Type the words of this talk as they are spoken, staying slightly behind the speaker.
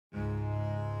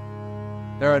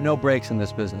There are no breaks in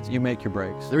this business. You make your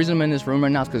breaks. The reason I'm in this room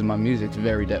right now is because my music's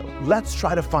very dope. Let's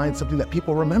try to find something that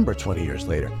people remember 20 years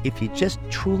later. If you just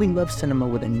truly love cinema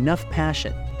with enough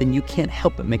passion, then you can't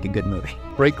help but make a good movie.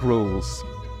 Break rules.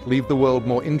 Leave the world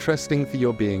more interesting for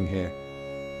your being here.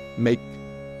 Make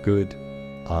good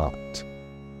art.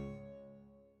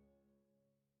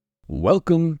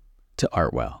 Welcome to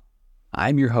Artwell.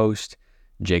 I'm your host,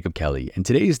 Jacob Kelly, and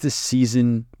today is the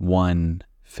Season 1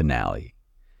 finale.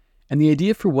 And the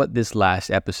idea for what this last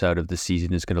episode of the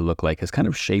season is going to look like has kind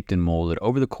of shaped and molded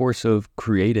over the course of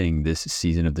creating this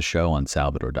season of the show on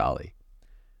Salvador Dali.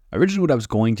 Originally, what I was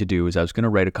going to do is I was going to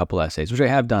write a couple essays, which I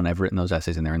have done. I've written those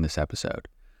essays in there in this episode.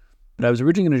 But I was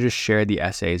originally going to just share the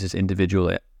essays as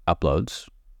individual uploads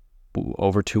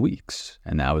over 2 weeks.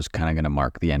 And that was kind of going to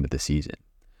mark the end of the season.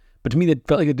 But to me, that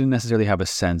felt like it didn't necessarily have a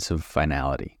sense of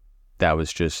finality. That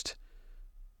was just,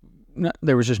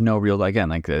 there was just no real, again,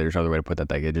 like there's no other way to put that.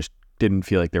 Like it just didn't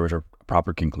feel like there was a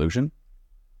proper conclusion.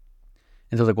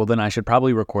 And so I was like, well, then I should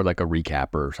probably record like a recap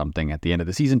or something at the end of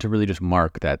the season to really just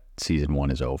mark that season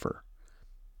 1 is over.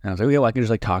 And I was like, well, I can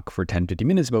just like talk for 10, 15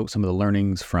 minutes about some of the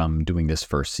learnings from doing this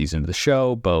first season of the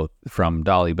show, both from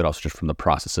Dali, but also just from the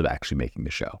process of actually making the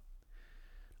show.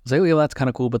 I was like, well, that's kind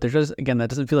of cool, but there's just, again,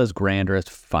 that doesn't feel as grand or as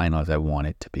final as I want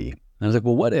it to be. And I was like,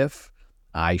 well, what if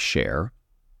I share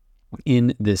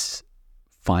in this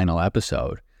final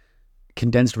episode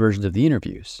condensed versions of the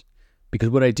interviews? Because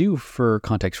what I do, for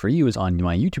context for you, is on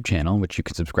my YouTube channel, which you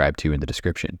can subscribe to in the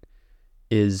description,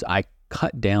 is I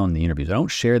cut down the interviews. I don't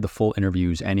share the full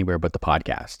interviews anywhere but the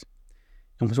podcast.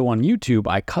 And so on YouTube,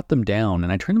 I cut them down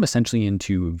and I turn them essentially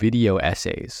into video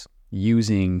essays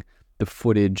using the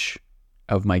footage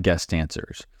of my guest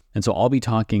answers. And so I'll be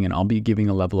talking and I'll be giving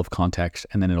a level of context,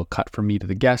 and then it'll cut from me to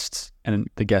the guests and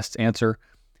the guests answer.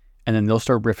 And then they'll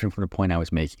start riffing from the point I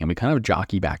was making. And we kind of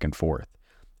jockey back and forth.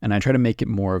 And I try to make it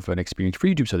more of an experience for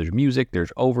YouTube. So there's music,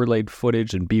 there's overlaid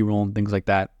footage and B-roll and things like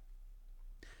that,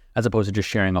 as opposed to just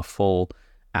sharing a full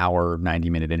hour,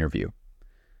 90-minute interview.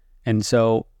 And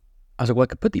so I was like, well, I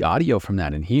could put the audio from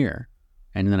that in here.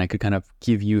 And then I could kind of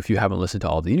give you, if you haven't listened to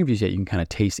all the interviews yet, you can kind of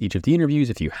taste each of the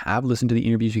interviews. If you have listened to the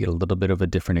interviews, you get a little bit of a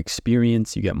different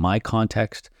experience. You get my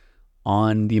context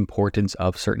on the importance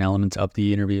of certain elements of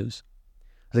the interviews.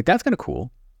 I was like, that's kind of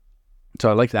cool. So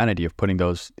I like that idea of putting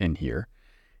those in here.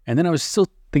 And then I was still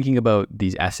thinking about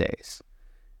these essays.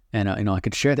 And, I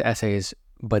could share the essays,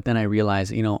 but then I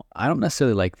realized, I don't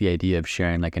necessarily like the idea of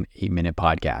sharing like an 8-minute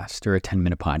podcast or a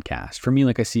 10-minute podcast. For me,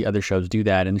 like I see other shows do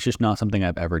that, and it's just not something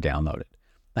I've ever downloaded.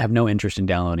 I have no interest in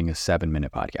downloading a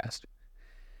 7-minute podcast.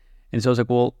 And so I was like,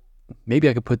 well, maybe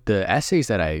I could put the essays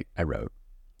that I wrote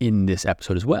in this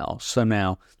episode as well. So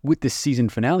now with this season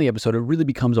finale episode, it really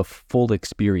becomes a full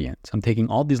experience. I'm taking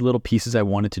all these little pieces I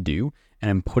wanted to do and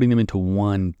I'm putting them into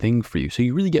one thing for you. So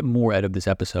you really get more out of this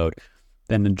episode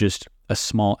than just a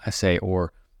small essay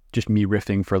or just me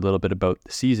riffing for a little bit about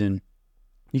the season.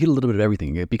 You get a little bit of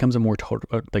everything. It becomes a more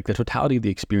total, like the totality of the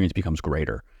experience becomes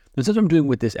greater. And so what I'm doing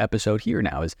with this episode here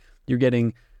now is you're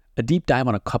getting a deep dive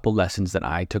on a couple lessons that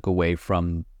I took away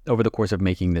from over the course of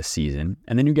making this season.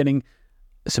 And then you're getting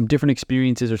some different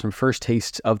experiences or some first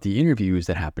tastes of the interviews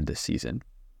that happened this season.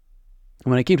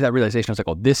 And when I came to that realization, I was like,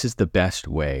 oh, this is the best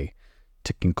way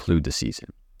to conclude the season.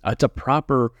 It's a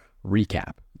proper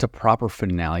recap. It's a proper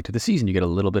finale to the season. You get a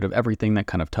little bit of everything that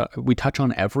kind of, we touch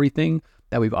on everything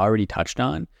that we've already touched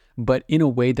on, but in a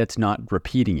way that's not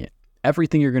repeating it.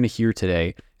 Everything you're going to hear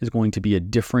today is going to be a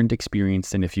different experience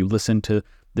than if you listen to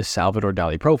the Salvador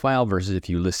Dali profile versus if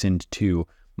you listened to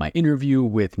my interview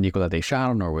with Nicolas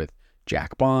Descharnes or with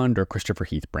Jack Bond or Christopher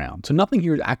Heath Brown. So nothing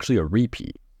here is actually a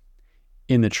repeat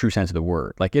in the true sense of the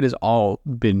word. Like it has all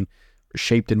been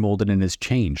shaped and molded and has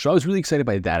changed. So I was really excited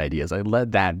by that idea as I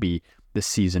let that be the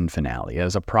season finale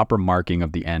as a proper marking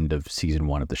of the end of season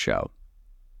 1 of the show.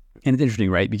 And it's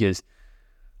interesting, right? Because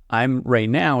I'm right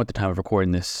now at the time of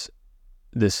recording this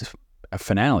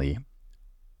finale,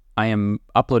 I am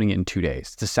uploading it in 2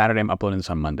 days. It's a Saturday. I'm uploading this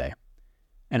on Monday.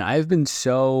 And I've been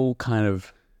so kind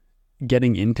of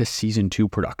getting into season 2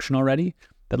 production already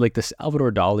that like the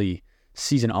Salvador Dali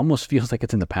season almost feels like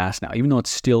it's in the past now, even though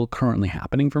it's still currently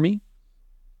happening for me.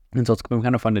 And so it's been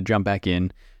kind of fun to jump back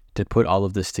in to put all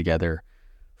of this together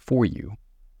for you.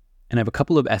 And I have a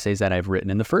couple of essays that I've written.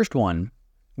 And the first one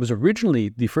was originally,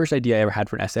 the first idea I ever had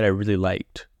for an essay that I really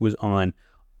liked was on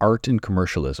art and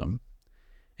commercialism.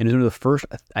 And it was one of the first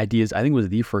ideas, I think it was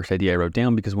the first idea I wrote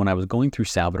down, because when I was going through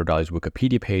Salvador Dali's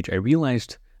Wikipedia page, I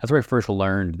realized that's where I first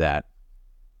learned that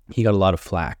he got a lot of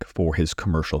flack for his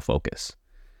commercial focus.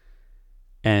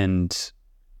 And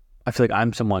I feel like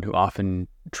I'm someone who often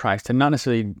tries to not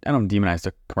necessarily, I don't demonize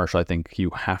the commercial. I think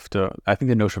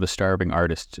the notion of a starving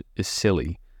artist is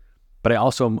silly, but I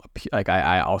also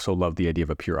love the idea of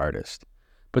a pure artist.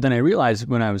 But then I realized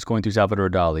when I was going through Salvador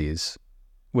Dali's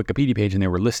Wikipedia page and they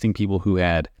were listing people who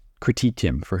had critiqued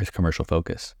him for his commercial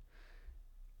focus,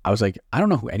 I was like, I don't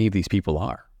know who any of these people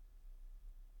are.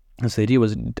 And so the idea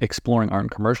was exploring art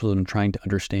and commercialism and trying to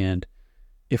understand,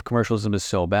 if commercialism is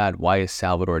so bad, why is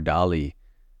Salvador Dali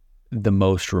the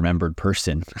most remembered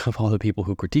person of all the people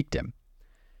who critiqued him?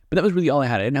 But that was really all I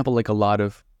had. I didn't have a lot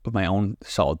of my own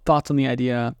solid thoughts on the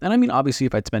idea. And I mean, obviously,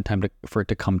 if I'd spent time for it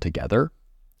to come together,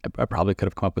 I probably could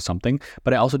have come up with something.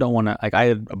 But I also don't want to, I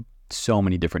had so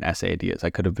many different essay ideas. I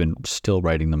could have been still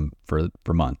writing them for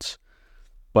months.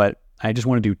 But I just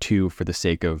want to do 2 for the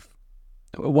sake of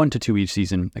 1 to 2 each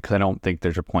season, because I don't think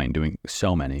there's a point in doing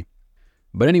so many.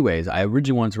 But anyways, I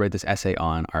originally wanted to write this essay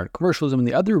on art commercialism, and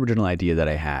the other original idea that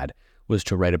I had was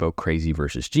to write about crazy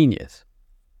versus genius.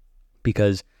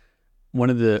 Because one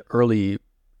of the early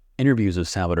interviews of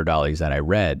Salvador Dali's that I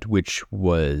read, which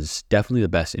was definitely the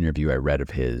best interview I read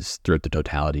of his throughout the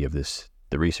totality of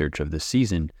the research of this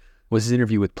season, was his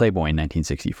interview with Playboy in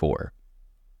 1964.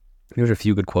 There was a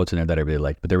few good quotes in there that I really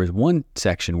liked, but there was one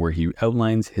section where he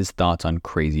outlines his thoughts on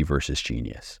crazy versus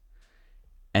genius.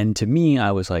 And to me,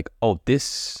 I was like, oh, it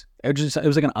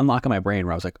was like an unlock in my brain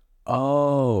where I was like,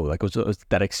 oh, like it was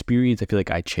that experience I feel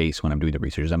like I chase when I'm doing the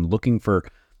research. I'm looking for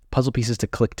puzzle pieces to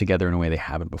click together in a way they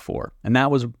haven't before. And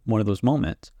that was one of those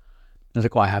moments. I was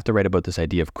like, well, I have to write about this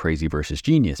idea of crazy versus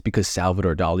genius, because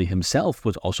Salvador Dali himself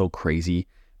was also crazy,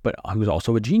 but he was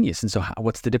also a genius. And so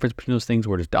what's the difference between those things?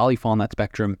 Where does Dali fall on that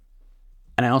spectrum?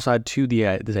 And I also had too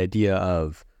this idea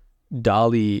of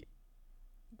Dali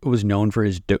was known for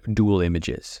his dual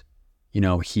images. You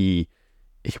know,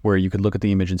 where you could look at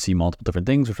the image and see multiple different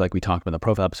things, which like we talked about in the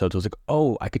profile episodes. I was like,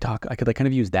 oh, I could like kind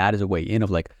of use that as a way in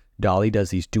of like Dali does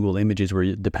these dual images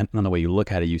where depending on the way you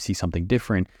look at it, you see something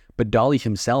different. But Dali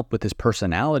himself, with his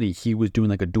personality, he was doing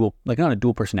like not a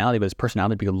dual personality, but his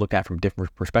personality people could look at from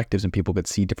different perspectives and people could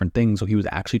see different things. So he was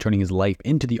actually turning his life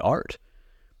into the art.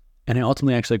 And I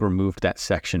ultimately actually removed that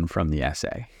section from the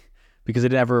essay because it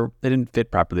didn't fit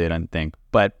properly, I didn't think.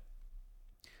 But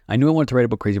I knew I wanted to write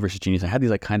about crazy versus genius. I had these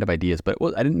like kind of ideas, but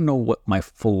I didn't know what my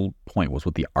full point was,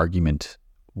 what the argument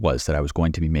was that I was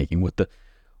going to be making, what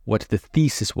the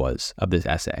thesis was of this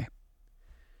essay.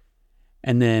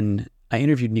 And then I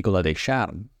interviewed Nicolas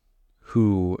Descharnes,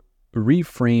 who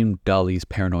reframed Dali's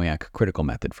paranoiac critical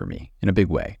method for me in a big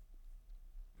way.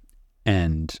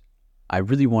 And I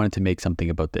really wanted to make something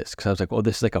about this because I was like, oh,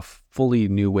 this is like a fully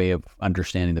new way of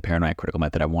understanding the paranoid critical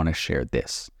method. I want to share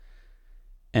this.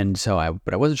 And so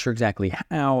but I wasn't sure exactly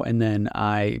how. And then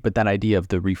but that idea of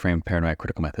the reframed paranoid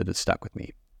critical method has stuck with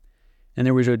me. And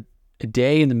there was a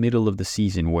day in the middle of the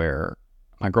season where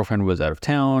my girlfriend was out of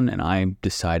town and I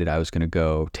decided I was going to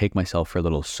go take myself for a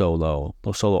little solo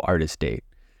artist date.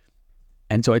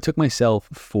 And so I took myself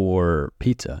for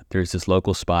pizza. There's this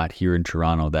local spot here in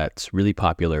Toronto that's really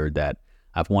popular that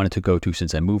I've wanted to go to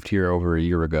since I moved here over a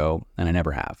year ago, and I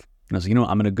never have. And I was like,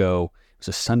 I'm going to go. It was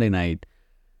a Sunday night.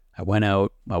 I went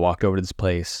out. I walked over to this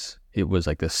place. It was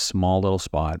like this small little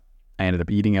spot. I ended up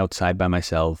eating outside by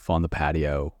myself on the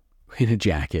patio in a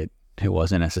jacket. It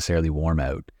wasn't necessarily warm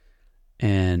out.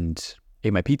 And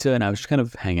ate my pizza, and I was just kind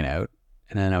of hanging out.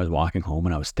 And then I was walking home,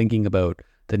 and I was thinking about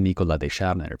the Nicolas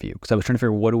Descharnes interview because I was trying to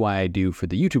figure out what do I do for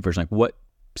the YouTube version, like what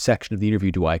section of the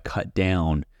interview do I cut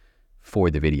down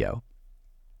for the video.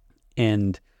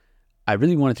 And I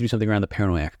really wanted to do something around the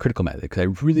paranoid critical method because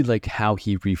I really liked how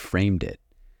he reframed it.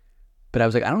 But I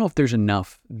was like, I don't know if there's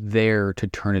enough there to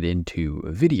turn it into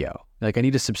a video. Like I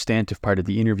need a substantive part of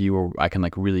the interview where I can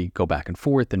like really go back and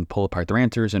forth and pull apart their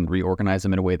answers and reorganize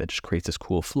them in a way that just creates this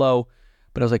cool flow.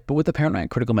 But I was like, but with the paranoid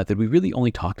critical method, we really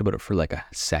only talked about it for like a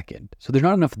second. So there's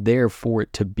not enough there for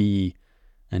it to be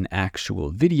an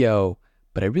actual video,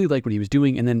 but I really liked what he was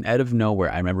doing. And then out of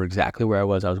nowhere, I remember exactly where I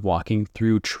was. I was walking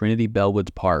through Trinity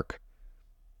Bellwoods Park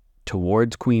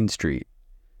towards Queen Street.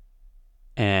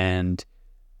 And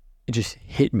it just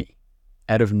hit me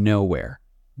out of nowhere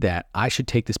that I should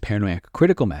take this paranoid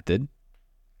critical method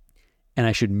and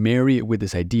I should marry it with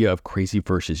this idea of crazy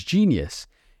versus genius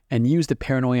and use the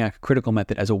paranoid critical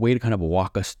method as a way to kind of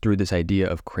walk us through this idea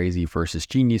of crazy versus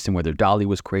genius and whether Dali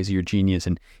was crazy or genius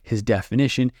and his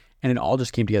definition. And it all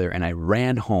just came together and I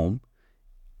ran home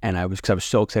and I was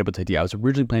so excited about this idea. I was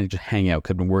originally planning to just hang out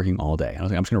because I've been working all day. And I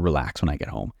was like, I'm just going to relax when I get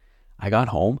home. I got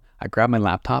home, I grabbed my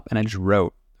laptop and I just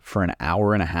wrote for an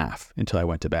hour and a half until I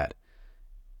went to bed.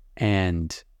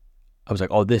 And I was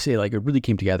like, oh, it really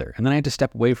came together. And then I had to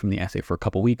step away from the essay for a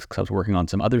couple weeks because I was working on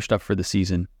some other stuff for the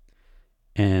season.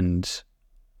 And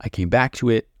I came back to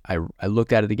it. I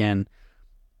looked at it again.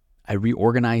 I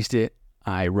reorganized it.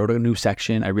 I wrote a new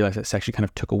section. I realized that section kind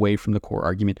of took away from the core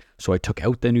argument. So I took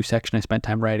out the new section I spent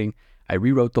time writing. I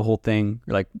rewrote the whole thing,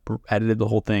 edited the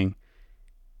whole thing,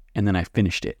 and then I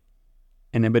finished it.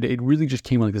 But it really just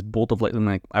came like this bolt of lightning.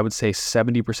 Like I would say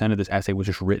 70% of this essay was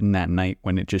just written that night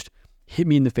when it just hit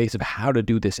me in the face of how to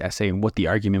do this essay and what the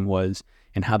argument was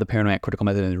and how the paranoiac critical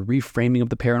method and the reframing of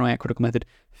the paranoiac critical method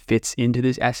fits into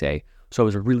this essay. So I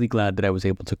was really glad that I was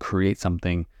able to create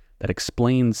something that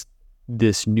explains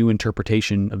this new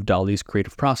interpretation of Dali's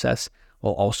creative process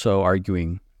while also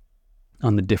arguing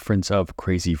on the difference of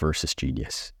crazy versus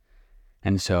genius.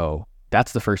 And so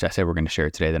that's the first essay we're going to share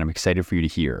today that I'm excited for you to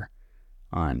hear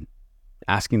on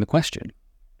asking the question,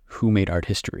 who made art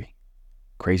history?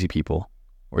 Crazy people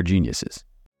or geniuses?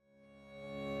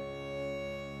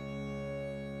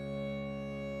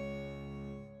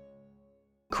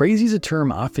 Crazy is a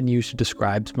term often used to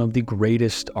describe some of the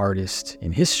greatest artists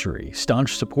in history.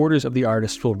 Staunch supporters of the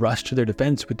artist will rush to their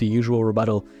defense with the usual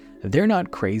rebuttal, they're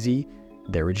not crazy,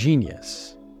 they're a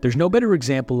genius. There's no better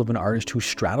example of an artist who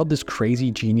straddled this crazy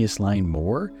genius line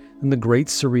more than the great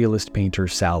surrealist painter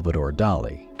Salvador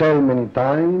Dali. Tell many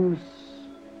times,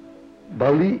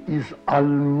 Dali is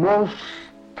almost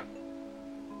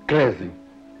crazy,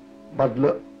 but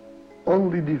the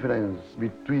only difference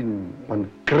between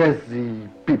one crazy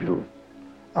people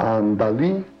and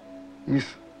Dali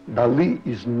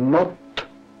is not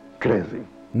crazy.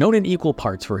 Known in equal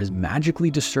parts for his magically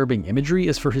disturbing imagery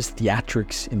as for his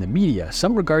theatrics in the media,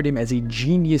 some regard him as a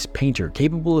genius painter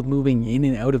capable of moving in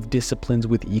and out of disciplines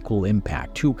with equal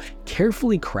impact, who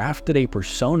carefully crafted a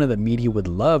persona the media would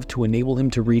love to enable him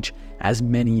to reach as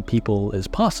many people as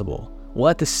possible.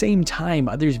 While at the same time,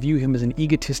 others view him as an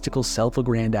egotistical,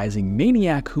 self-aggrandizing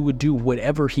maniac who would do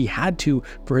whatever he had to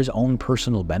for his own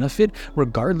personal benefit,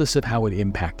 regardless of how it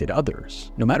impacted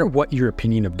others. No matter what your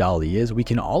opinion of Dali is, we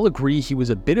can all agree he was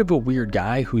a bit of a weird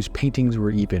guy whose paintings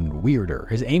were even weirder.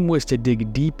 His aim was to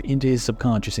dig deep into his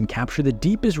subconscious and capture the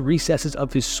deepest recesses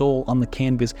of his soul on the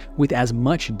canvas with as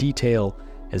much detail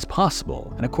as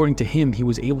possible. And according to him, he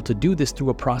was able to do this through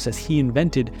a process he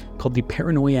invented called the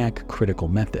paranoiac critical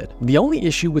method. The only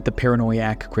issue with the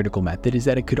paranoiac critical method is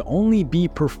that it could only be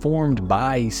performed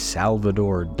by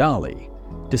Salvador Dali.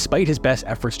 Despite his best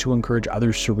efforts to encourage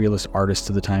other surrealist artists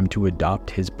of the time to adopt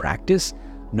his practice,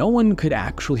 no one could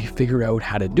actually figure out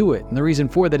how to do it. And the reason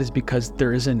for that is because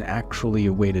there isn't actually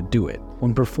a way to do it.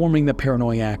 When performing the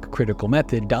paranoiac critical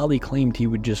method, Dali claimed he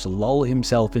would just lull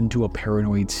himself into a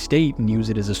paranoid state and use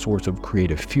it as a source of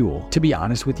creative fuel. To be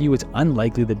honest with you, it's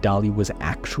unlikely that Dali was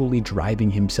actually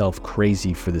driving himself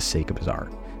crazy for the sake of his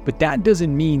art. But that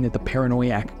doesn't mean that the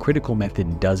paranoiac critical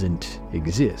method doesn't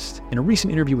exist. In a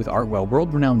recent interview with Artwell,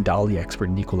 world-renowned Dali expert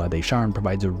Nicolas Descharnes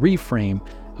provides a reframe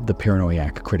of the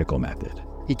paranoiac critical method.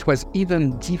 It was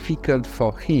even difficult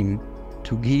for him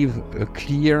to give a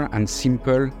clear and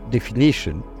simple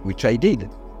definition, which I did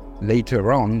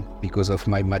later on because of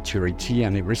my maturity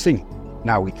and everything.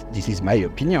 Now, this is my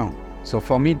opinion. So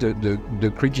for me,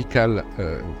 the critical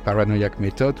paranoiac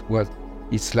method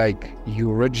it's like you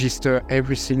register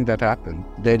everything that happened,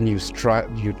 then you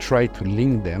try to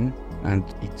link them, and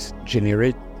it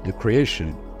generates the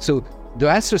creation. So the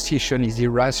association is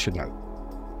irrational,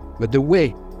 but the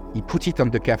way he put it on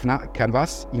the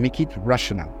canvas, he make it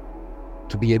rational,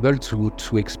 to be able to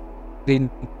explain,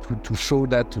 to show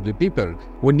that to the people.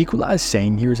 What Nicolas is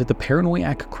saying here is that the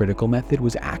paranoiac critical method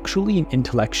was actually an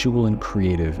intellectual and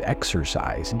creative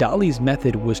exercise. Dali's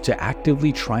method was to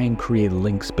actively try and create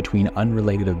links between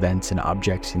unrelated events and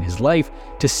objects in his life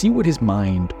to see what his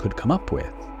mind could come up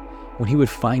with. When he would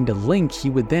find a link, he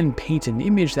would then paint an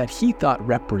image that he thought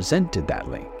represented that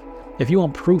link. If you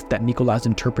want proof that Nicolas'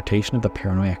 interpretation of the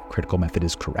paranoiac critical method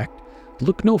is correct,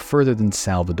 look no further than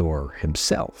Salvador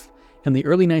himself. In the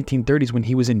early 1930s, when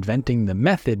he was inventing the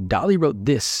method, Dali wrote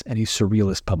this in a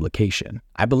surrealist publication.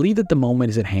 I believe that the moment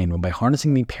is at hand when by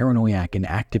harnessing the paranoiac and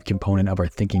active component of our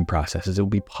thinking processes, it will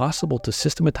be possible to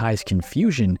systematize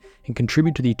confusion and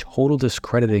contribute to the total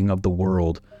discrediting of the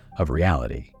world of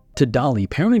reality. To Dali,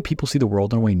 paranoid people see the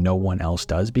world in a way no one else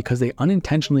does because they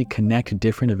unintentionally connect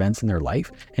different events in their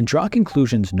life and draw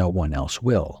conclusions no one else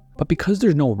will. But because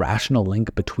there's no rational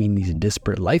link between these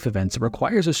disparate life events, it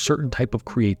requires a certain type of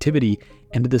creativity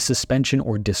and the suspension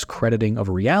or discrediting of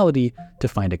reality to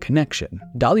find a connection.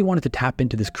 Dali wanted to tap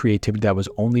into this creativity that was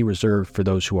only reserved for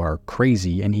those who are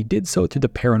crazy, and he did so through the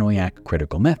paranoiac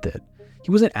critical method. He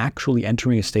wasn't actually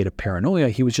entering a state of paranoia,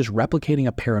 he was just replicating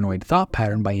a paranoid thought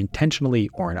pattern by intentionally,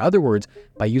 or in other words,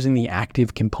 by using the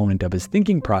active component of his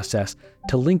thinking process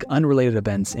to link unrelated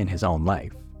events in his own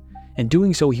life. In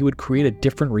doing so, he would create a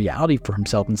different reality for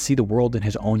himself and see the world in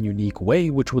his own unique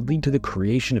way, which would lead to the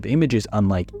creation of images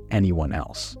unlike anyone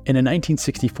else. In a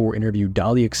 1964 interview,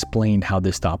 Dali explained how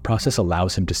this thought process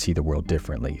allows him to see the world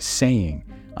differently, saying,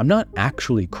 "I'm not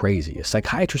actually crazy. A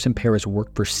psychiatrist in Paris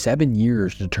worked for 7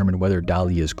 years to determine whether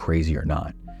Dali is crazy or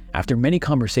not. After many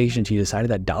conversations, he decided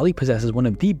that Dali possesses one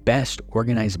of the best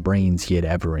organized brains he had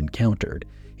ever encountered.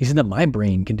 He said that my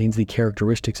brain contains the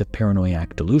characteristics of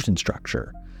paranoid delusion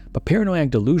structure. But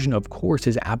paranoid delusion, of course,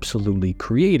 is absolutely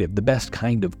creative, the best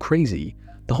kind of crazy.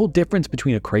 The whole difference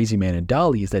between a crazy man and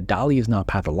Dali is that Dali is not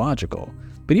pathological.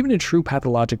 But even in true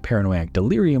pathologic paranoid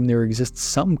delirium, there exists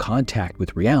some contact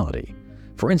with reality.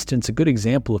 For instance, a good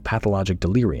example of pathologic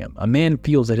delirium. A man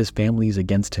feels that his family is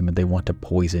against him and they want to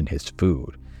poison his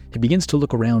food. He begins to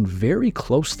look around very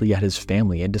closely at his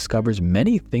family and discovers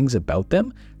many things about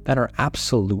them that are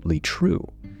absolutely true.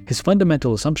 His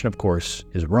fundamental assumption, of course,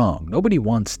 is wrong. Nobody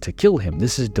wants to kill him.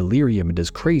 This is delirium and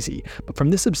is crazy. But from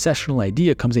this obsessional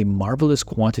idea comes a marvelous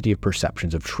quantity of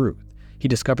perceptions of truth. He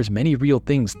discovers many real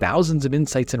things, thousands of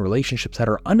insights and relationships that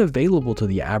are unavailable to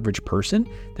the average person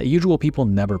that usual people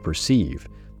never perceive.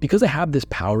 Because I have this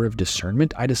power of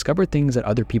discernment, I discover things that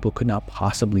other people could not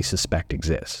possibly suspect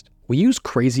exist. We use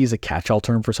crazy as a catch-all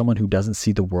term for someone who doesn't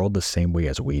see the world the same way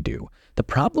as we do. The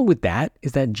problem with that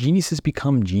is that geniuses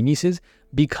become geniuses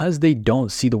because they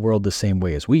don't see the world the same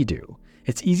way as we do.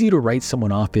 It's easy to write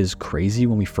someone off as crazy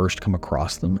when we first come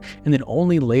across them, and then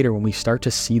only later when we start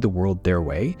to see the world their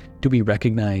way do we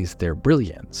recognize their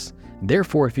brilliance.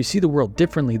 Therefore, if you see the world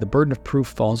differently, the burden of proof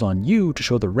falls on you to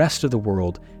show the rest of the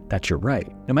world that you're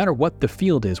right. No matter what the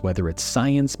field is, whether it's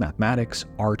science, mathematics,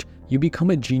 art, you become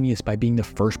a genius by being the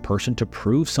first person to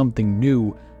prove something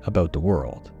new about the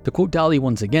world. To quote Dali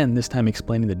once again, this time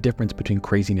explaining the difference between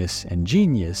craziness and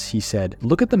genius, he said,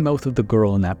 "Look at the mouth of the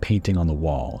girl in that painting on the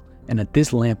wall, and at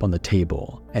this lamp on the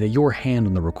table, and at your hand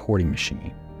on the recording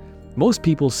machine. Most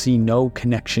people see no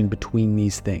connection between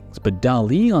these things, but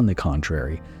Dali, on the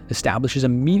contrary, establishes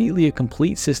immediately a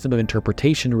complete system of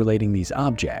interpretation relating these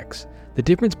objects. The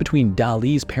difference between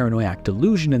Dali's paranoid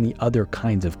delusion and the other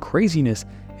kinds of craziness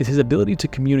is his ability to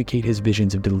communicate his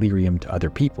visions of delirium to other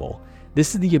people.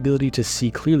 This is the ability to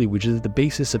see clearly, which is the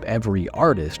basis of every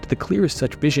artist. The clearest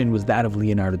such vision was that of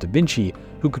Leonardo da Vinci,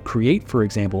 who could create, for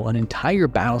example, an entire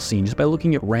battle scene just by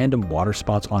looking at random water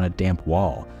spots on a damp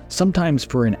wall, sometimes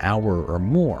for an hour or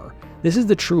more. This is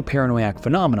the true paranoid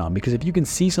phenomenon, because if you can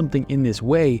see something in this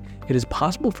way, it is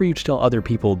possible for you to tell other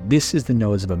people this is the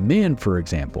nose of a man, for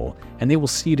example, and they will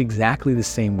see it exactly the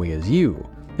same way as you.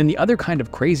 And the other kind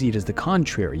of crazy, it is the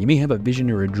contrary. You may have a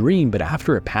vision or a dream, but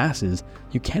after it passes,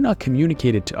 you cannot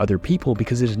communicate it to other people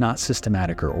because it is not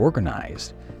systematic or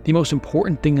organized. The most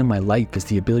important thing in my life is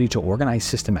the ability to organize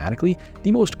systematically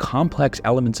the most complex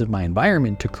elements of my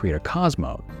environment to create a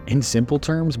cosmos. In simple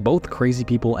terms, both crazy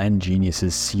people and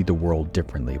geniuses see the world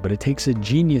differently, but it takes a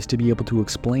genius to be able to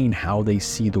explain how they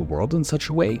see the world in such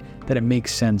a way that it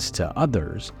makes sense to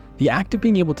others. The act of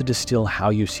being able to distill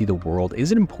how you see the world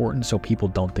isn't important so people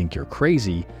don't think you're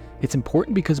crazy. It's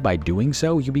important because by doing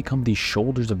so, you become the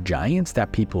shoulders of giants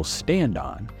that people stand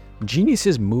on.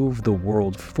 Geniuses move the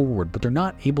world forward, but they're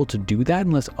not able to do that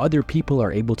unless other people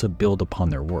are able to build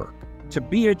upon their work. To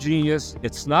be a genius,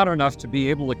 it's not enough to be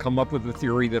able to come up with a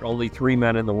theory that only 3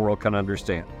 men in the world can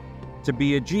understand. To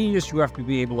be a genius, you have to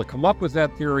be able to come up with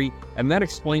that theory and then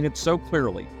explain it so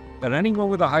clearly that anyone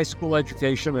with a high school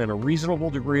education and a reasonable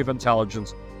degree of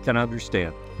intelligence can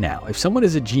understand. Now, if someone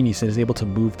is a genius and is able to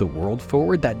move the world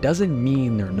forward, that doesn't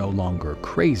mean they're no longer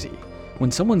crazy. When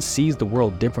someone sees the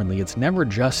world differently, it's never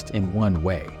just in one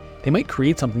way. They might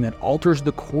create something that alters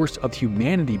the course of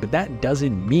humanity, but that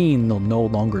doesn't mean they'll no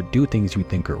longer do things you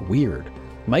think are weird.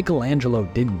 Michelangelo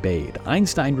didn't bathe.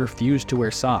 Einstein refused to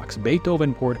wear socks.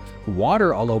 Beethoven poured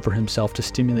water all over himself to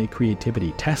stimulate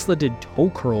creativity. Tesla did toe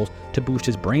curls to boost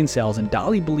his brain cells, and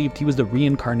Dali believed he was the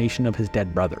reincarnation of his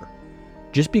dead brother.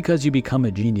 Just because you become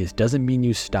a genius doesn't mean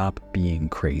you stop being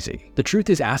crazy. The truth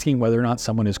is, asking whether or not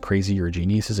someone is crazy or a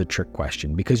genius is a trick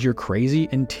question, because you're crazy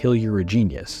until you're a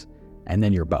genius, and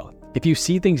then you're both. If you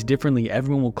see things differently,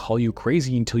 everyone will call you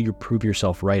crazy until you prove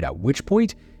yourself right, at which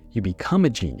point you become a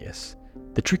genius.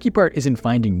 The tricky part isn't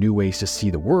finding new ways to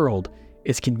see the world,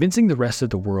 it's convincing the rest of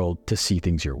the world to see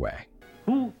things your way.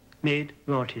 Who made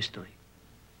world history?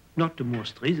 Not the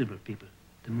most reasonable people,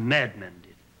 the madmen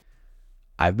did.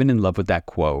 I've been in love with that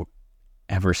quote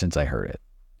ever since I heard it.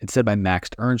 It's said by Max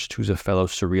Ernst, who's a fellow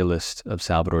surrealist of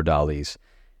Salvador Dali's.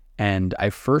 And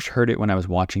I first heard it when I was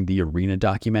watching the Arena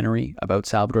documentary about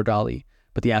Salvador Dali,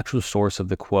 but the actual source of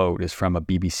the quote is from a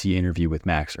BBC interview with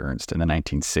Max Ernst in the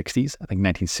 1960s, I think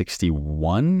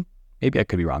 1961 Maybe I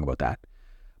could be wrong about that.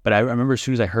 But I remember as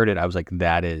soon as I heard it, I was like,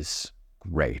 that is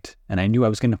great. And I knew I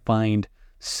was going to find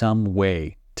some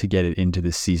way to get it into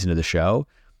this season of the show.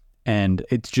 And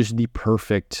it's just the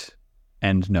perfect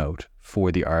end note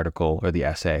for the article or the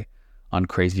essay on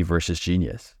crazy versus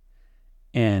genius.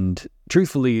 And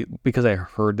truthfully, because I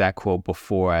heard that quote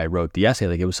before I wrote the essay,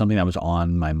 like it was something that was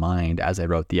on my mind as I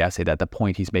wrote the essay, that the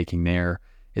point he's making there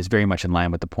is very much in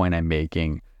line with the point I'm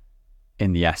making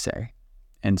in the essay.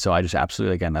 And so I just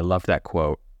absolutely, again, I loved that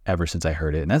quote ever since I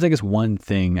heard it. And that's, I guess, one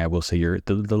thing I will say,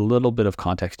 the little bit of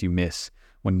context you miss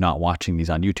when not watching these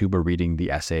on YouTube or reading the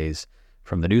essays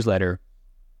from the newsletter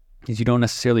is you don't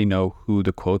necessarily know who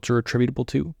the quotes are attributable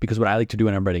to. Because what I like to do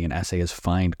when I'm writing an essay is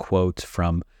find quotes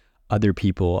from other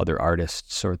people, other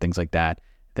artists, or things like that,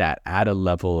 that add a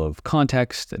level of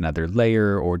context, another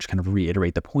layer, or just kind of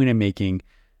reiterate the point I'm making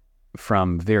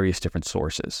from various different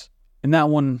sources. In that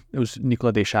one, it was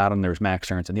Nicolas Deschamps, there was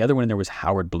Max Ernst, and the other one there was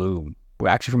Howard Bloom, who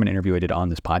actually from an interview I did on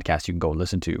this podcast you can go and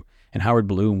listen to. And Howard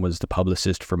Bloom was the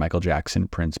publicist for Michael Jackson,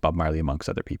 Prince, Bob Marley, amongst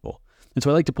other people. And so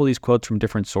I like to pull these quotes from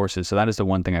different sources. So that is the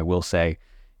one thing I will say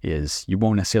is you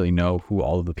won't necessarily know who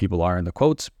all of the people are in the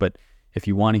quotes, but if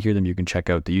you want to hear them, you can check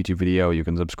out the YouTube video, you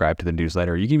can subscribe to the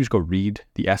newsletter, you can just go read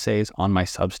the essays on my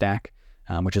Substack,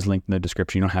 which is linked in the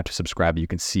description. You don't have to subscribe, but you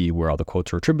can see where all the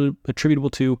quotes are attributable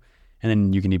to, and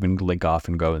then you can even link off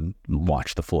and go and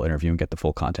watch the full interview and get the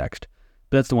full context.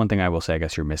 But that's the one thing I will say I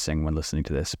guess you're missing when listening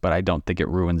to this, but I don't think it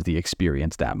ruins the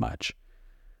experience that much.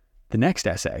 The next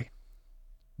essay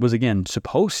was, again,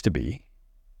 supposed to be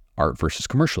art versus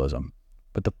commercialism,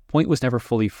 but the point was never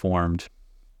fully formed.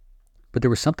 But there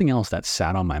was something else that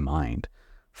sat on my mind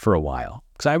for a while.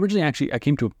 Because I originally I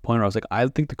came to a point where I was like, I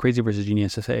think the Crazy versus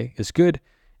Genius essay is good,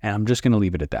 and I'm just going to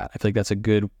leave it at that. I feel like that's a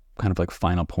good kind of like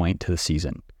final point to the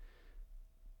season.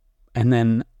 And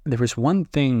then there was one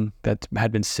thing that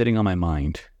had been sitting on my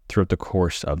mind throughout the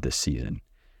course of this season.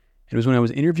 It was when I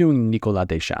was interviewing Nicolas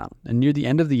Deschamps. And near the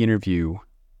end of the interview,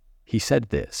 he said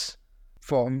this.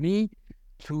 For me,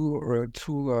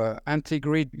 to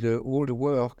integrate the old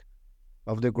work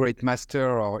of the great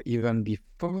master or even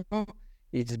before,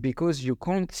 it's because you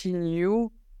continue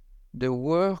the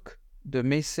work, the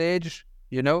message,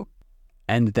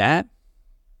 And that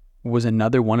was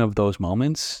another one of those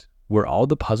moments where all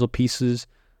the puzzle pieces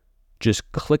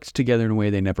just clicked together in a way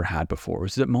they never had before. It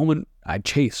was that moment I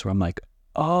chased where I'm like,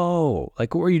 oh,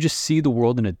 like where you just see the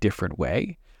world in a different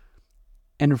way.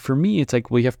 And for me, it's like,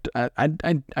 well, you have to,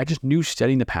 I just knew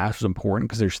studying the past was important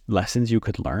because there's lessons you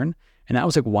could learn. And that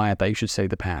was like why I thought you should study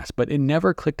the past. But it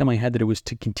never clicked in my head that it was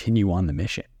to continue on the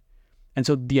mission. And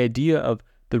so the idea of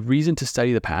the reason to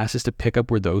study the past is to pick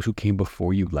up where those who came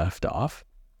before you left off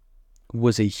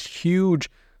was a huge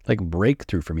like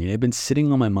breakthrough for me. It had been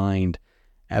sitting on my mind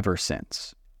ever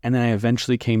since. And then I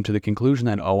eventually came to the conclusion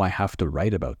that, I have to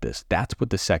write about this. That's what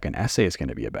the second essay is going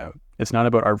to be about. It's not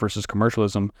about art versus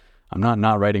commercialism. I'm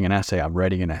not writing an essay. I'm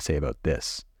writing an essay about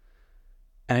this.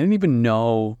 And I didn't even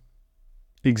know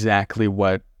exactly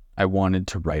what I wanted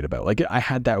to write about. Like I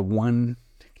had that one,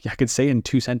 I could say in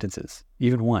 2 sentences,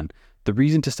 even one. The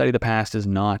reason to study the past is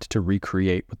not to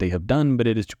recreate what they have done, but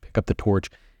it is to pick up the torch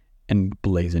and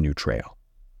blaze a new trail.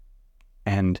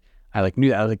 And I knew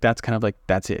that. I was like, that's kind of like,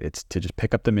 that's it. It's to just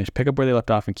pick up where they left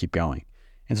off and keep going.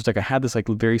 And so it's like I had this like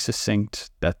very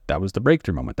succinct, that was the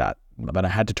breakthrough moment, but I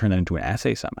had to turn that into an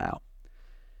essay somehow.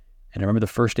 And I remember the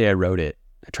first day I wrote it,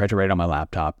 I tried to write it on my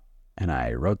laptop, and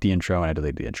I wrote the intro and I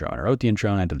deleted the intro, and I wrote the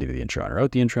intro and I deleted the intro, and I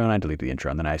wrote the intro and I deleted the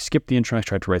intro, and then I skipped the intro and I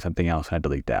tried to write something else and I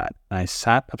deleted that. And I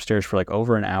sat upstairs for like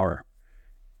over an hour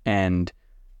and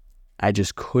I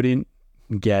just couldn't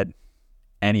get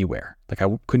anywhere. Like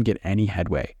I couldn't get any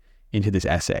headway into this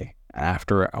essay.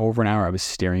 After over an hour, I was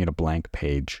staring at a blank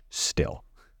page still.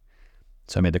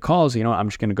 So I made the calls, I'm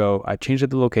just going to go, I changed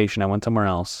the location. I went somewhere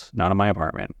else, not in my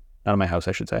apartment, not in my house,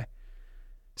 I should say,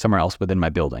 somewhere else within my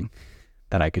building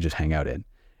that I could just hang out in.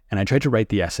 And I tried to write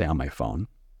the essay on my phone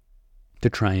to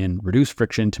try and reduce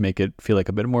friction, to make it feel like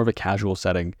a bit more of a casual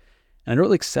setting. And I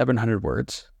wrote like 700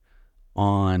 words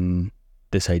on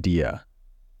this idea.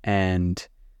 And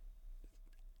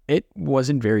it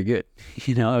wasn't very good.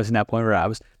 I was in that point where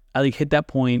I hit that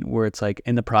point where it's like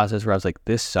in the process where I was like,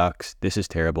 this sucks. This is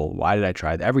terrible. Why did I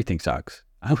try that? Everything sucks.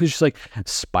 I was just like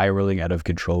spiraling out of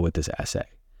control with this essay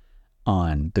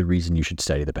on the reason you should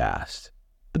study the past.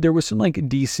 But there was some like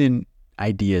decent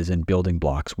ideas and building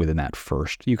blocks within that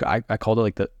first. I called it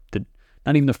like the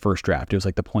not even the first draft. It was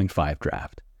like the 0.5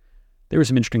 draft. There were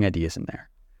some interesting ideas in there.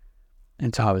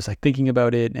 And so I was like thinking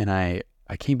about it, and I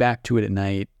came back to it at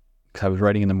night because I was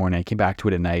writing in the morning. I came back to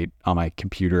it at night on my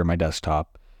computer, my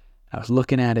desktop, I was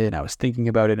looking at it, I was thinking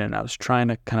about it, and I was trying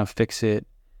to kind of fix it.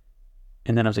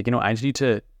 And then I was like, I just need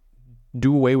to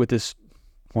do away with this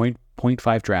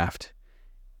 0.5 draft.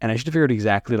 And I should have figured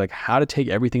exactly like how to take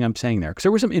everything I'm saying there. Because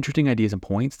there were some interesting ideas and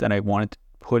points that I wanted to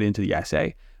put into the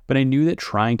essay, but I knew that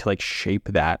trying to like shape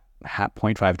that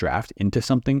 0.5 draft into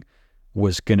something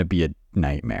was going to be a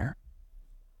nightmare.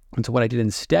 And so what I did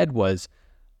instead was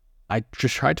I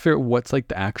just tried to figure out what's like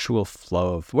the actual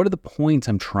flow of what are the points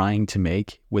I'm trying to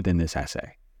make within this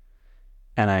essay.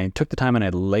 And I took the time and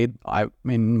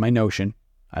in my Notion,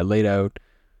 I laid out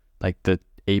like the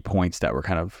 8 points that were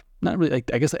kind of not really like,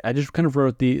 I guess I just kind of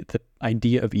wrote the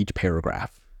idea of each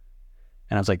paragraph.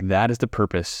 And I was like, that is the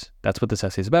purpose. That's what this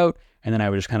essay is about. And then I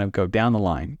would just kind of go down the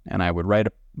line and I would write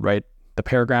the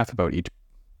paragraph about each.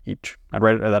 I'd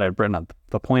write that I'd written out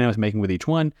the point I was making with each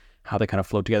one, how they kind of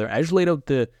flowed together. I just laid out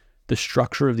the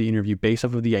structure of the interview based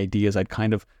off of the ideas I'd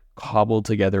kind of cobbled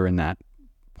together in that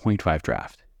 0.5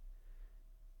 draft.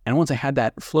 And once I had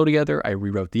that flow together, I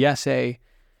rewrote the essay.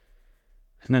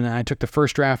 And then I took the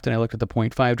first draft and I looked at the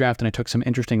 0.5 draft and I took some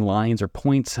interesting lines or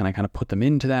points and I kind of put them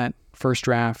into that first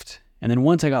draft. And then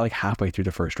once I got like halfway through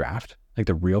the first draft, like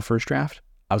the real first draft,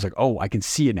 I was like, oh, I can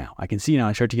see it now. I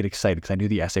started to get excited because I knew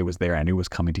the essay was there. I knew it was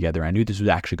coming together. I knew this was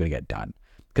actually going to get done.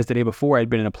 Because the day before I'd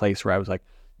been in a place where I was like,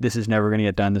 this is never going to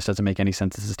get done. This doesn't make any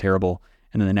sense. This is terrible.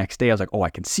 And then the next day I was like, oh, I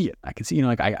can see it. I can see,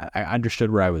 like I understood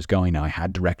where I was going now. I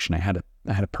had direction. I had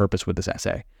a purpose with this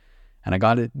essay. And I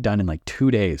got it done in like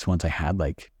 2 days once I had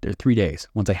 3 days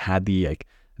once I had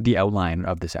the outline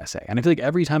of this essay. And I feel like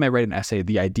every time I write an essay,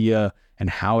 the idea and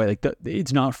how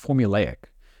it's not formulaic,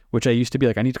 which I used to be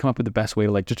like, I need to come up with the best way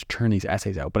to just to turn these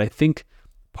essays out. But I think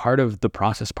part of the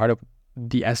process, part of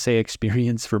the essay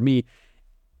experience for me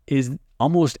is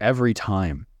almost every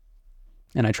time.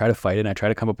 And I try to fight it and I try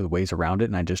to come up with ways around it.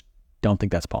 And I just don't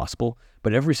think that's possible.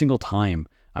 But every single time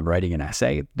I'm writing an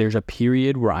essay, there's a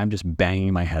period where I'm just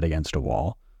banging my head against a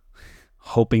wall,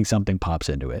 hoping something pops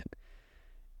into it.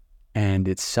 And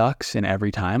it sucks. And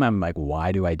every time I'm like,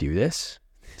 why do I do this?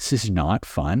 This is not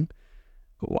fun.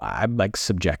 I'm like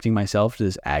subjecting myself to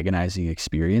this agonizing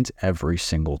experience every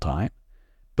single time.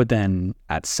 But then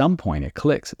at some point it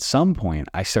clicks. At some point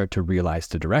I start to realize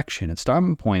the direction. At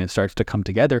some point it starts to come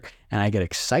together and I get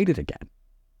excited again.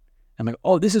 I'm like,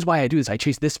 oh, this is why I do this. I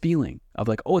chase this feeling of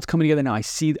like, oh, it's coming together now. I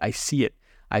see it.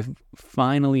 I've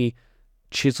finally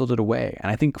chiseled it away.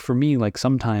 And I think for me, like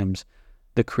sometimes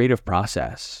the creative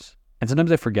process, and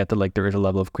sometimes I forget that like there is a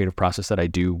level of creative process that I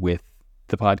do with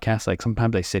the podcast. Like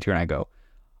sometimes I sit here and I go,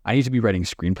 I need to be writing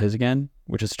screenplays again,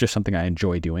 which is just something I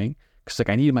enjoy doing. Because like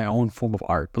I need my own form of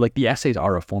art. But like the essays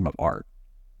are a form of art.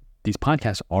 These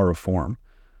podcasts are a form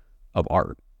of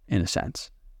art in a sense.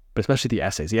 But especially the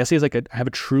essays. The essays, I have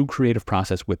a true creative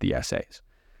process with the essays.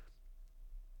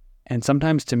 And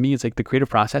sometimes to me, it's like the creative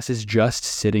process is just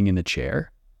sitting in the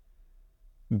chair,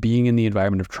 being in the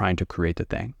environment of trying to create the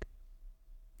thing.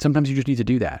 Sometimes you just need to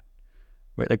do that.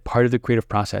 Right? Like part of the creative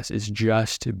process is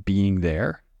just being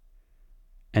there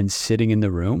and sitting in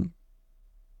the room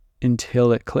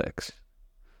until it clicks.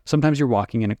 Sometimes you're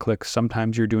walking and it clicks.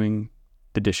 Sometimes you're doing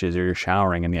the dishes or you're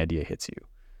showering and the idea hits you.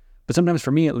 But sometimes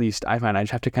for me, at least, I find I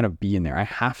just have to kind of be in there. I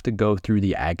have to go through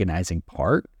the agonizing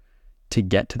part to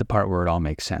get to the part where it all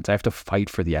makes sense. I have to fight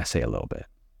for the essay a little bit.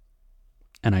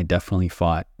 And I definitely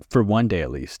fought for one day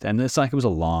at least. And it's like it was a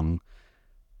long,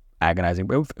 agonizing,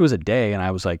 but it was a day. And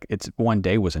I was like, one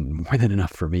day wasn't more than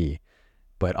enough for me.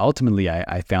 But ultimately,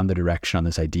 I found the direction on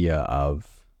this idea of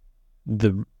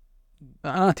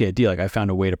I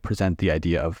found a way to present the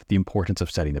idea of the importance of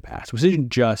studying the past, which isn't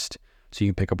just so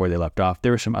you can pick up where they left off.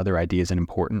 There are some other ideas and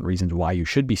important reasons why you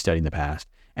should be studying the past.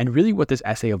 And really what this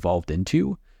essay evolved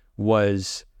into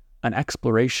was an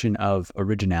exploration of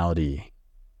originality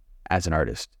as an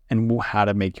artist and how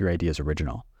to make your ideas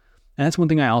original. And that's one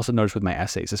thing I also noticed with my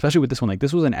essays, especially with this one. Like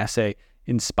this was an essay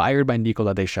inspired by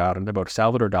Nicolas Deschamps about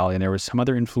Salvador Dali. And there was some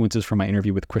other influences from my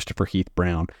interview with Christopher Heath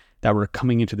Brown that were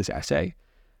coming into this essay.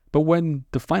 But when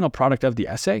the final product of the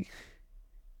essay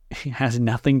has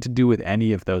nothing to do with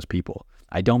any of those people.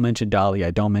 I don't mention Dali,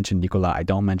 I don't mention Nicolas, I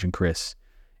don't mention Chris.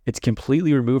 It's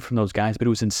completely removed from those guys, but it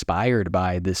was inspired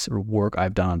by this work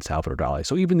I've done on Salvador Dali.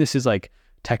 So even this is like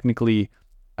technically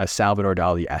a Salvador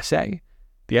Dali essay.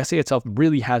 The essay itself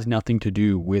really has nothing to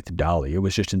do with Dali. It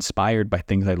was just inspired by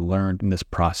things I learned in this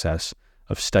process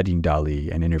of studying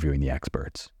Dali and interviewing the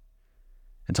experts.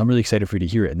 And so I'm really excited for you to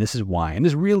hear it. And this is why. And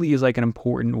this really is like an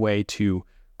important way to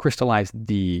crystallize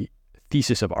the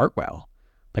thesis of Artwell.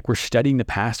 Like we're studying the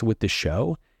past with this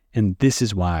show, and this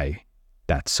is why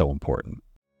that's so important.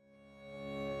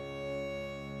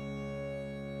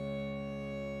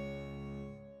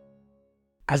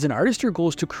 As an artist, your goal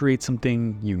is to create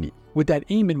something unique. With that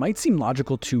aim, it might seem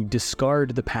logical to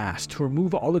discard the past, to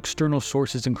remove all external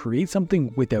sources and create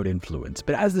something without influence.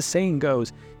 But as the saying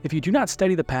goes, if you do not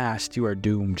study the past, you are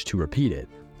doomed to repeat it.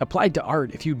 Applied to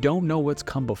art, if you don't know what's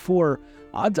come before,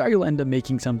 odds are you'll end up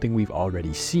making something we've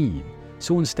already seen.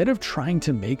 So instead of trying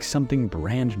to make something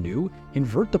brand new,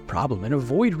 invert the problem and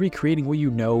avoid recreating what you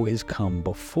know has come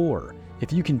before.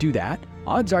 If you can do that,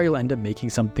 odds are you'll end up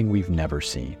making something we've never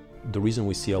seen. The reason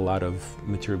we see a lot of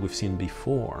material we've seen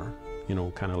before,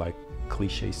 kind of like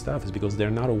cliche stuff, is because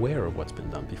they're not aware of what's been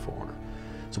done before.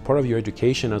 So part of your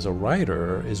education as a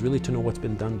writer is really to know what's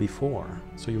been done before.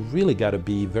 So you really got to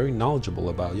be very knowledgeable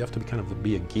about, you have to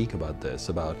be a geek about this,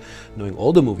 about knowing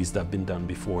all the movies that have been done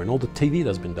before and all the TV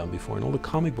that's been done before and all the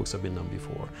comic books that have been done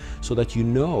before. So that you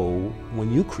know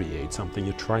when you create something,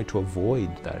 you try to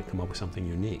avoid that and come up with something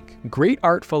unique. Great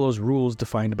art follows rules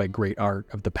defined by great art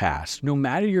of the past. No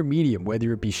matter your medium,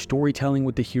 whether it be storytelling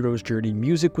with the hero's journey,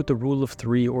 music with the rule of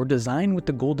three, or design with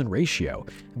the golden ratio,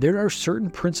 there are certain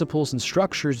principles and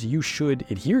structures you should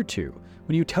adhere to.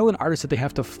 When you tell an artist that they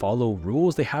have to follow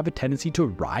rules, they have a tendency to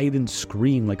writhe and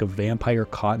scream like a vampire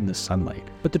caught in the sunlight.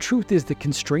 But the truth is that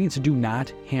constraints do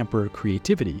not hamper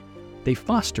creativity. They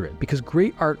foster it, because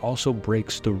great art also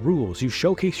breaks the rules. You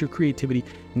showcase your creativity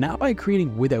not by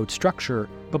creating without structure,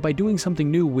 but by doing something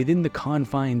new within the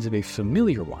confines of a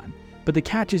familiar one. But the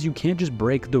catch is you can't just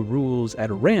break the rules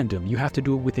at random. You have to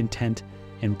do it with intent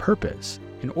and purpose.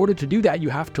 In order to do that, you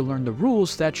have to learn the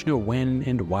rules so that you know when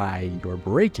and why you're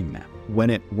breaking them.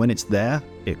 When it's there,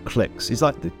 it clicks. It's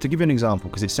like, to give you an example,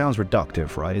 because it sounds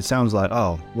reductive, right? It sounds like,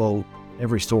 oh, well,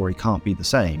 every story can't be the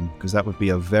same, because that would be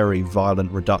a very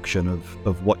violent reduction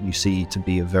of what you see to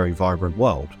be a very vibrant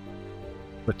world.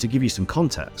 But to give you some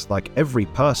context, like every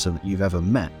person that you've ever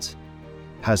met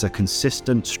has a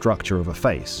consistent structure of a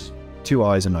face, 2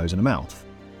 eyes, a nose, and a mouth.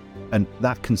 And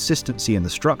that consistency in the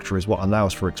structure is what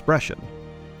allows for expression.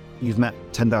 You've met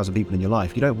 10,000 people in your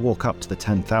life. You don't walk up to the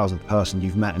 10,000th person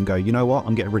you've met and go, you know what,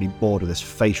 I'm getting really bored of this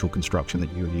facial construction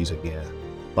that you're using here.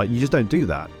 Like, you just don't do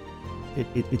that.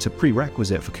 It's a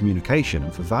prerequisite for communication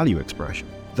and for value expression.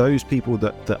 Those people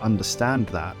that understand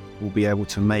that will be able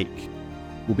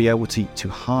to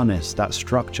harness that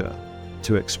structure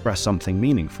to express something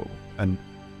meaningful. And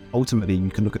ultimately, you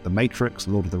can look at The Matrix,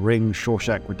 Lord of the Rings,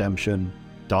 Shawshank Redemption,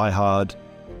 Die Hard,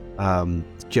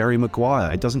 Jerry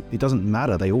Maguire. It doesn't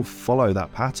matter. They all follow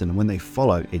that pattern, and when they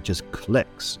follow, it just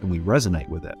clicks and we resonate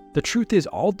with it. The truth is,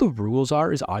 all the rules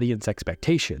are is audience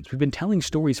expectations. We've been telling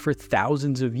stories for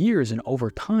thousands of years, and over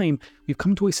time, we've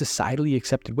come to a societally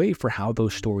accepted way for how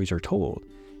those stories are told.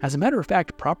 As a matter of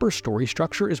fact, proper story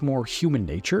structure is more human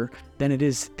nature than it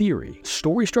is theory.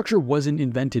 Story structure wasn't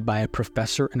invented by a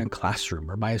professor in a classroom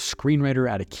or by a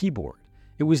screenwriter at a keyboard.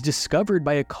 It was discovered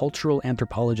by a cultural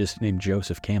anthropologist named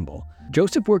Joseph Campbell.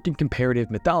 Joseph worked in comparative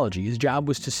mythology. His job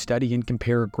was to study and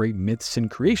compare great myths and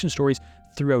creation stories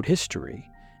throughout history.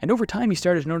 And over time, he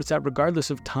started to notice that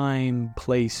regardless of time,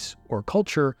 place, or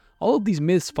culture, all of these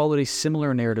myths followed a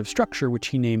similar narrative structure, which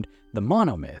he named the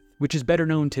monomyth, which is better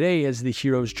known today as the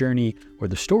hero's journey or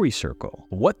the story circle.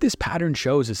 What this pattern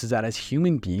shows us is that as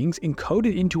human beings,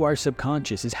 encoded into our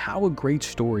subconscious is how a great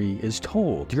story is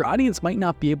told. Your audience might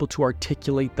not be able to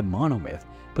articulate the monomyth,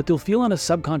 but they'll feel on a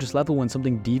subconscious level when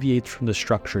something deviates from the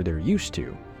structure they're used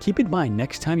to. Keep in mind,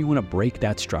 next time you want to break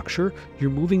that structure, you're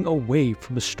moving away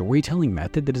from a storytelling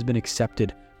method that has been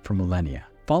accepted for millennia.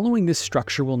 Following this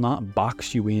structure will not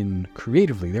box you in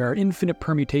creatively. There are infinite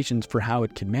permutations for how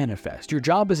it can manifest. Your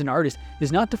job as an artist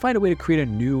is not to find a way to create a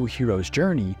new hero's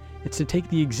journey. It's to take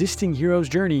the existing hero's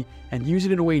journey and use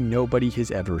it in a way nobody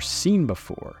has ever seen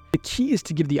before. The key is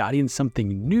to give the audience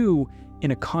something new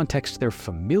in a context they're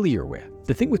familiar with.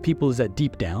 The thing with people is that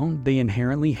deep down, they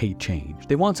inherently hate change.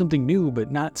 They want something new,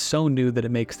 but not so new that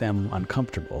it makes them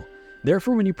uncomfortable.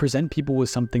 Therefore, when you present people with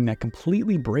something that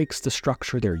completely breaks the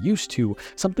structure they're used to,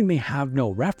 something they have no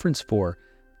reference for,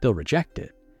 they'll reject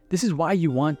it. This is why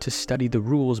you want to study the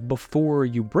rules before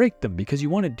you break them, because you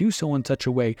want to do so in such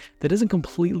a way that doesn't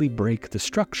completely break the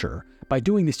structure. By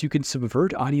doing this, you can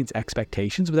subvert audience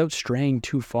expectations without straying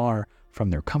too far from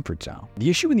their comfort zone.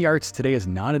 The issue in the arts today is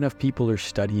not enough people are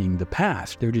studying the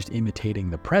past, they're just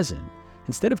imitating the present.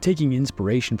 Instead of taking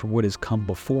inspiration from what has come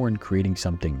before and creating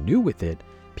something new with it,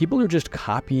 people are just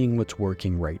copying what's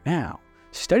working right now.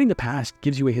 Studying the past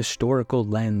gives you a historical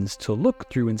lens to look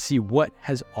through and see what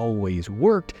has always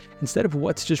worked instead of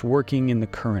what's just working in the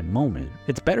current moment.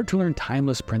 It's better to learn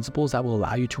timeless principles that will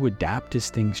allow you to adapt as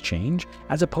things change,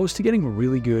 as opposed to getting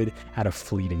really good at a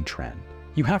fleeting trend.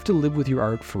 You have to live with your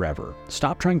art forever.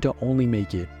 Stop trying to only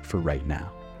make it for right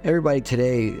now. everybody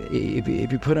today,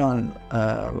 if you put on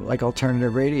like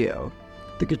alternative radio,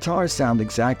 the guitars sound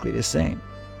exactly the same.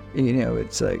 You know,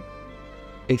 it's like,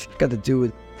 it's got to do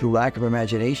with the lack of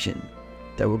imagination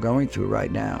that we're going through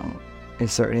right now in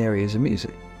certain areas of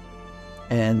music.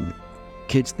 And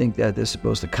kids think that they're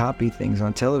supposed to copy things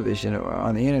on television or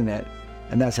on the internet,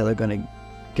 and that's how they're going to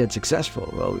get successful.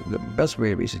 Well, the best way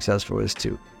to be successful is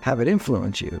to have it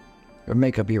influence you or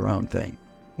make up your own thing.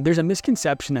 There's a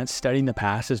misconception that studying the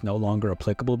past is no longer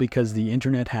applicable because the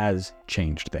internet has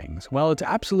changed things. While it's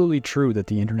absolutely true that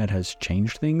the internet has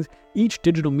changed things, each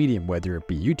digital medium, whether it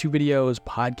be YouTube videos,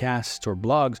 podcasts, or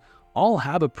blogs, all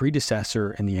have a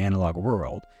predecessor in the analog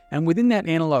world. And within that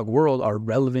analog world are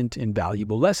relevant and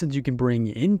valuable lessons you can bring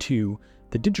into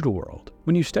the digital world.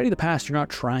 When you study the past, you're not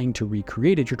trying to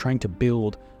recreate it, you're trying to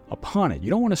build upon it. You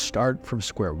don't want to start from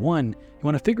square one. You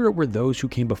want to figure out where those who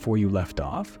came before you left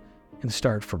off and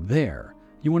start from there.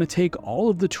 You want to take all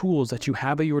of the tools that you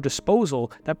have at your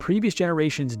disposal that previous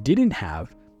generations didn't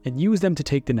have and use them to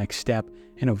take the next step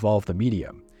and evolve the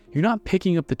medium. You're not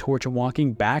picking up the torch and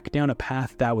walking back down a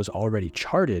path that was already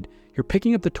charted. You're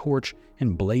picking up the torch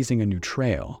and blazing a new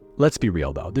trail. Let's be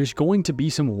real though, there's going to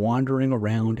be some wandering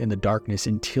around in the darkness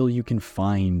until you can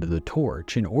find the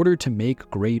torch. In order to make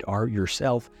great art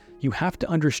yourself, you have to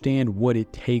understand what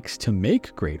it takes to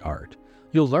make great art.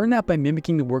 You'll learn that by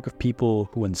mimicking the work of people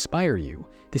who inspire you.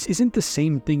 This isn't the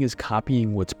same thing as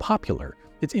copying what's popular.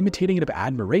 It's imitating it of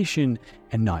admiration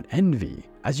and not envy.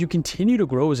 As you continue to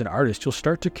grow as an artist, you'll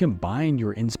start to combine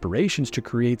your inspirations to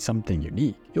create something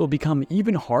unique. It will become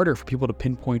even harder for people to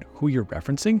pinpoint who you're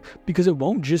referencing because it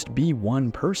won't just be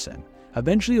one person.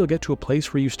 Eventually, you'll get to a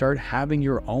place where you start having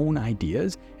your own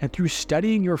ideas, and through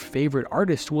studying your favorite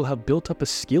artists, you will have built up a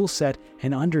skill set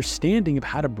and understanding of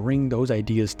how to bring those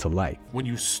ideas to life. When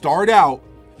you start out,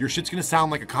 your shit's gonna sound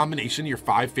like a combination of your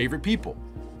 5 favorite people.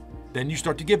 Then you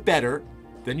start to get better.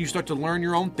 Then you start to learn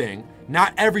your own thing.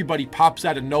 Not everybody pops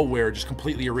out of nowhere just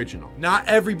completely original. Not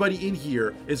everybody in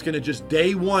here is gonna just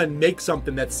day one make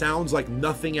something that sounds like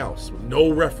nothing else, with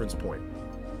no reference point.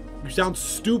 You sound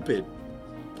stupid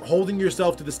holding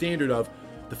yourself to the standard of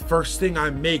the first thing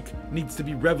I make needs to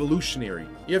be revolutionary.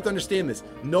 You have to understand this.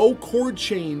 No chord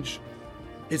change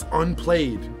is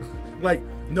unplayed. Like,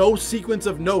 no sequence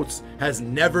of notes has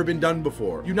never been done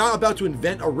before. You're not about to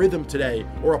invent a rhythm today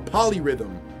or a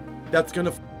polyrhythm that's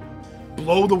gonna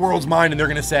blow the world's mind and they're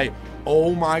gonna say,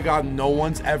 oh my God, no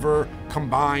one's ever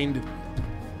combined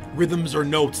rhythms or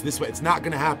notes this way. It's not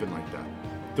gonna happen like that.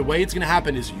 The way it's gonna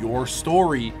happen is your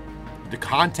story, the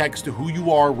context to who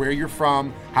you are, where you're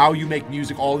from, how you make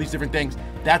music, all these different things.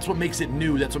 That's what makes it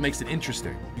new. That's what makes it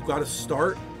interesting. You gotta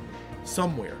start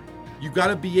somewhere. You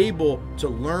gotta be able to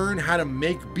learn how to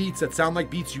make beats that sound like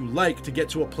beats you like to get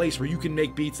to a place where you can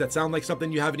make beats that sound like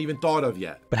something you haven't even thought of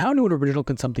yet. But how new and original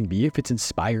can something be if it's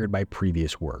inspired by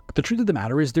previous work? The truth of the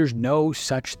matter is there's no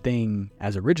such thing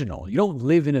as original. You don't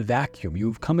live in a vacuum.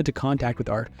 You've come into contact with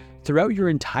art throughout your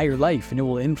entire life, and it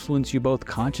will influence you both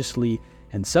consciously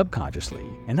and subconsciously.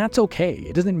 And that's okay.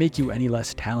 It doesn't make you any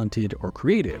less talented or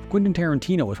creative. Quentin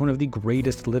Tarantino is one of the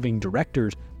greatest living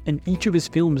directors, and each of his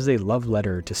films is a love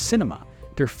letter to cinema.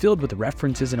 They're filled with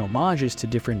references and homages to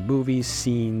different movies,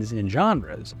 scenes, and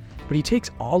genres. But he takes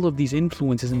all of these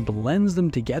influences and blends them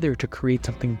together to create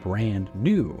something brand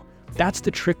new. That's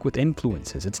the trick with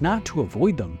influences. It's not to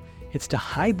avoid them, it's to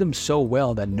hide them so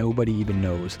well that nobody even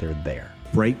knows they're there.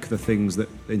 Break the things that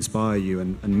inspire you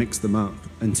and mix them up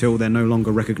until they're no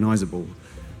longer recognizable.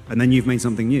 And then you've made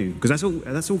something new. Because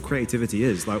that's all creativity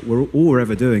is. Like, all we're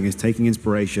ever doing is taking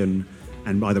inspiration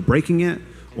and either breaking it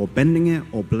or bending it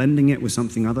or blending it with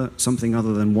something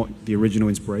other than what the original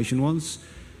inspiration was.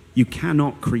 You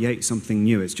cannot create something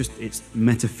new. It's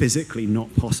metaphysically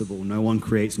not possible. No one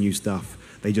creates new stuff.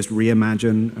 They just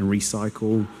reimagine and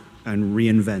recycle and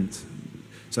reinvent.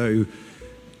 So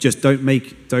just don't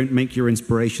make your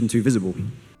inspiration too visible.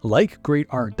 Like great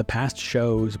art, the past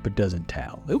shows but doesn't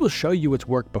tell. It will show you what's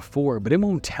worked before, but it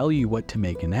won't tell you what to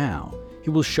make now. It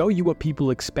will show you what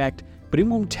people expect, but it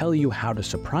won't tell you how to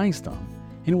surprise them.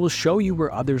 And it will show you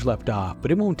where others left off, but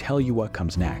it won't tell you what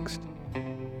comes next.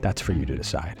 That's for you to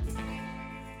decide.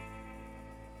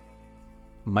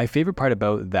 My favorite part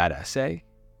about that essay,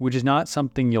 which is not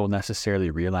something you'll necessarily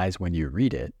realize when you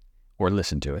read it or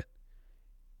listen to it,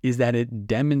 is that it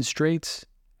demonstrates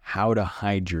how to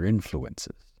hide your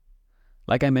influences.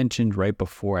 Like I mentioned right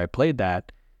before I played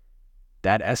that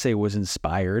essay was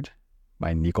inspired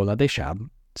by Nicolas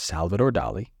Deschamps, Salvador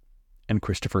Dali, and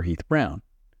Christopher Heath Brown.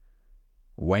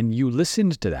 When you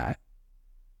listened to that,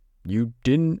 you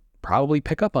didn't probably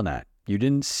pick up on that. You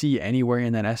didn't see anywhere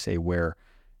in that essay where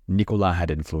Nicolas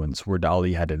had influence, where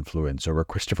Dali had influence, or where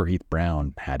Christopher Heath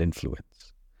Brown had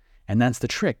influence. And that's the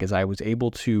trick, is I was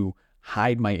able to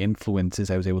hide my influences.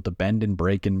 I was able to bend and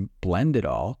break and blend it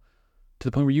all to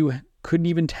the point where you couldn't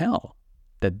even tell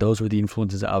that those were the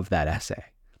influences of that essay.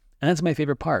 And that's my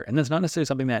favorite part. And that's not necessarily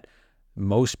something that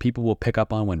most people will pick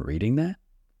up on when reading that.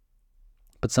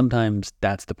 But sometimes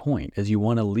that's the point, is you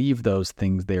want to leave those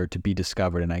things there to be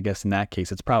discovered. And I guess in that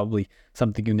case, it's probably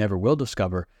something you never will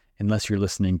discover unless you're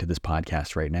listening to this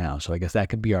podcast right now. So I guess that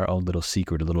could be our own little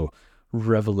secret, a little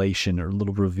revelation or a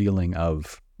little revealing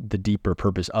of the deeper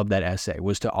purpose of that essay,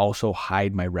 was to also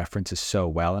hide my references so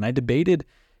well. And I debated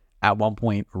at one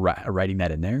point writing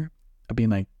that in there, of being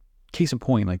like, case in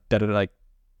point, like that, like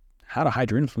how to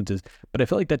hide your influences. But I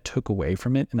felt like that took away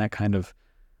from it, and that kind of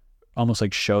almost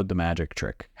like showed the magic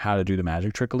trick, how to do the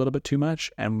magic trick a little bit too much,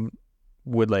 and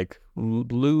would like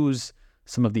lose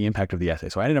some of the impact of the essay.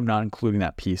 So I ended up not including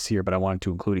that piece here, but I wanted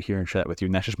to include it here and share that with you.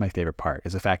 And that's just my favorite part,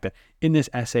 is the fact that in this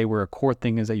essay, where a core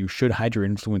thing is that you should hide your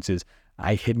influences,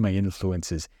 I hid my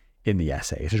influences in the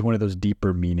essay. It's just one of those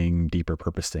deeper meaning, deeper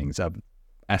purpose things of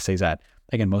essays that,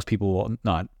 again, most people will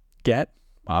not get,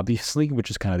 obviously,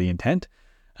 which is kind of the intent.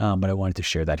 But I wanted to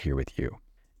share that here with you.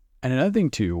 And another thing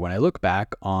too, when I look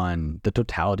back on the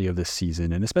totality of this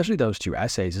season, and especially those two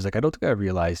essays, is like, I don't think I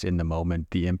realized in the moment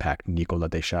the impact Nicolas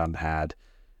Deschamps had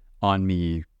on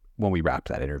me when we wrapped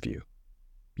that interview.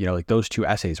 You know, like those two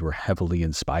essays were heavily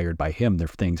inspired by him. They're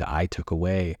things I took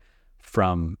away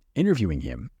from interviewing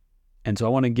him. And so I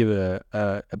want to give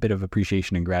a bit of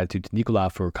appreciation and gratitude to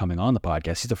Nicolas for coming on the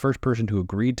podcast. He's the first person who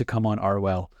agreed to come on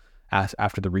Artwell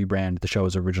after the rebrand. The show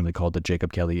was originally called the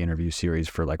Jacob Kelly Interview Series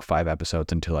for like 5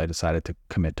 episodes until I decided to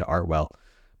commit to Artwell.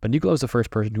 But Nicolas was the first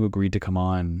person who agreed to come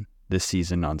on this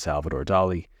season on Salvador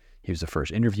Dali. He was the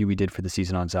first interview we did for the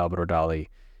season on Salvador Dali.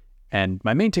 And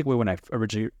my main takeaway when I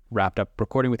originally wrapped up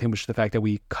recording with him was just the fact that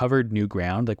we covered new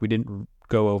ground. Like, we didn't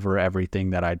go over everything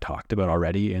that I'd talked about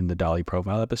already in the Dali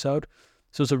profile episode.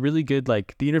 So it's a really good,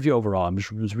 like, the interview overall, I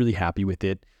was really happy with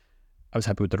it. I was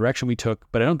happy with the direction we took,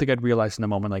 but I don't think I'd realized in the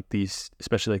moment, like, these,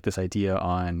 especially like this idea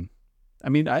on, I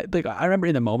mean, I remember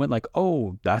in the moment, like,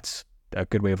 oh, that's a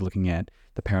good way of looking at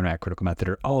the paranoid critical method,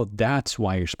 or, oh, that's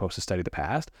why you're supposed to study the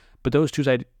past. But those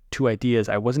two ideas,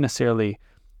 I wasn't necessarily,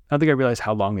 I don't think I realized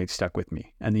how long they'd stuck with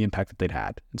me and the impact that they'd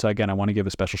had. And so again, I want to give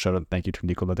a special shout out and thank you to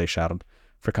Nicolas Deschamps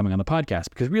for coming on the podcast,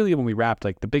 because really when we wrapped,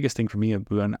 like, the biggest thing for me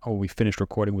when we finished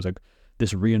recording was like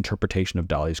this reinterpretation of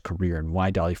Dali's career and why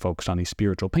Dali focused on these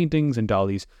spiritual paintings and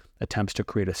Dali's attempts to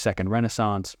create a second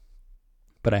renaissance.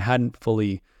 But I hadn't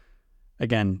fully,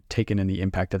 again, taken in the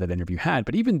impact that that interview had.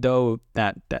 But even though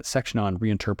that section on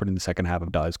reinterpreting the second half of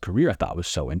Dali's career I thought was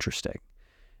so interesting,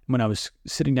 when I was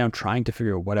sitting down trying to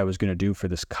figure out what I was going to do for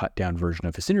this cut down version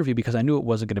of his interview, because I knew it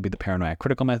wasn't going to be the paranoid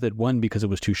critical method, one, because it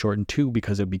was too short, and two,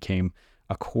 because it became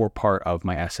a core part of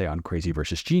my essay on Crazy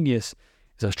versus Genius,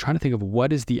 is I was trying to think of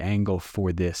what is the angle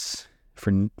for this,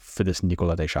 for this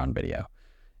Nicolas Deschamps video.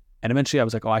 And eventually I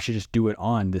was like, oh, I should just do it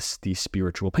on these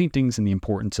spiritual paintings and the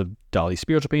importance of Dali's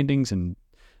spiritual paintings and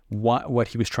what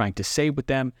he was trying to say with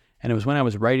them. And it was when I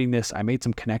was writing this, I made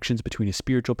some connections between his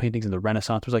spiritual paintings and the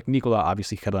Renaissance. It was like Nicolas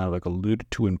obviously kind of like alluded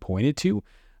to and pointed to,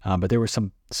 but there were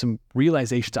some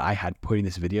realizations I had putting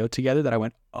this video together that I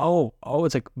went, oh,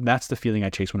 it's like, that's the feeling I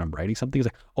chase when I'm writing something. It's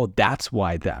like, oh, that's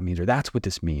why that means, or that's what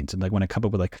this means. And like when I come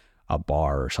up with like a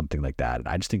bar or something like that, and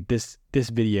I just think this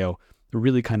video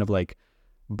really kind of like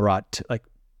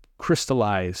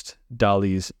crystallized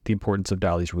the importance of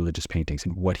Dali's religious paintings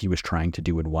and what he was trying to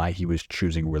do and why he was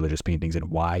choosing religious paintings and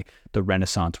why the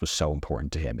Renaissance was so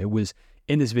important to him. It was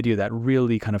in this video that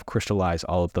really kind of crystallized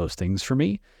all of those things for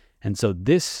me. And so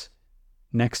this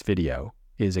next video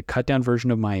is a cut down version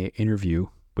of my interview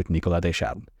with Nicolas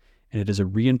Deschamps, and it is a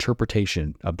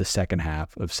reinterpretation of the second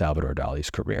half of Salvador Dali's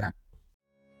career.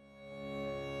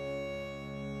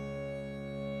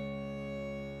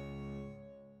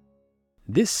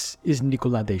 This is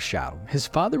Nicolas Deschamps. His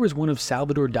father was one of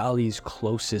Salvador Dali's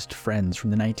closest friends from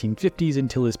the 1950s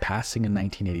until his passing in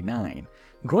 1989.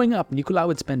 Growing up, Nicolas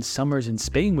would spend summers in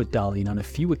Spain with Dali and on a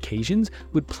few occasions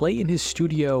would play in his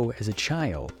studio as a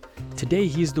child. Today,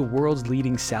 he is the world's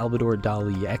leading Salvador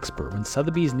Dali expert. When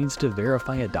Sotheby's needs to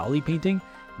verify a Dali painting,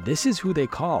 this is who they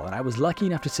call, and I was lucky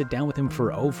enough to sit down with him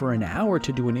for over an hour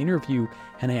to do an interview,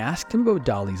 and I asked him about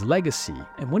Dali's legacy,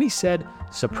 and what he said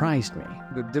surprised me.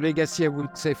 The legacy, I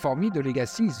would say, for me, the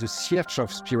legacy is the search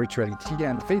of spirituality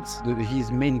and faith.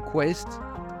 His main quest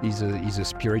is a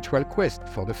spiritual quest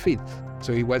for the faith.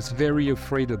 So he was very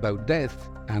afraid about death,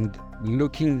 and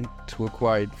looking to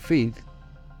acquire faith,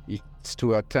 he It's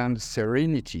to attain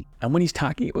serenity. And when he's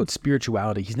talking about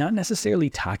spirituality, he's not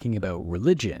necessarily talking about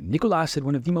religion. Nicolas said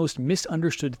one of the most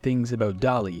misunderstood things about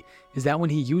Dali is that when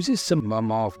he uses some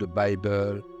moment of the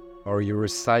Bible, or you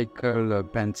recycle a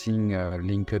painting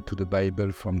linked to the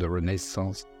Bible from the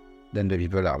Renaissance, then the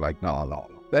people are like, no.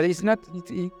 But it's not.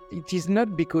 It is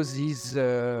not because he's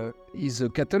a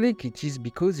Catholic. It is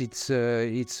because it's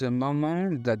a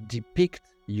moment that depicts,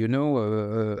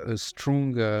 a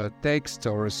strong text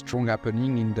or a strong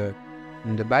happening in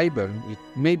the Bible.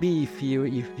 Maybe if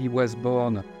he was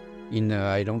born in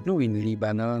in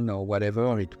Lebanon or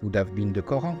whatever, it would have been the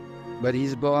Quran. But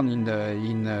he's born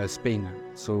in Spain,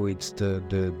 so it's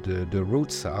the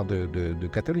roots are the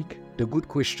Catholic. The good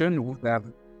question would have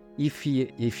if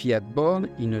he had born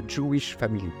in a Jewish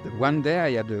family. One day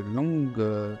I had a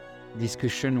long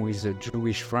discussion with a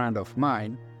Jewish friend of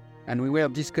mine, and we were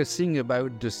discussing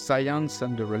about the science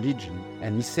and the religion.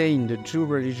 And he said, in the Jew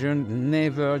religion,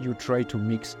 never you try to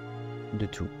mix the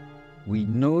two. We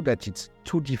know that it's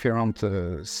two different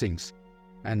things,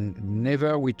 and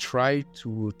never we try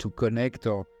to connect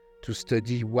or to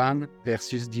study one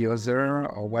versus the other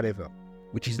or whatever,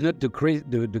 which is not the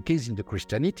case in the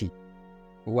Christianity.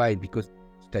 Why? Because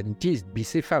Christianity is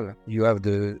bicéphale. You have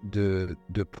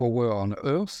the power on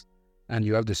earth, and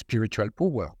you have the spiritual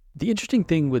power. The interesting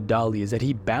thing with Dali is that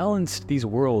he balanced these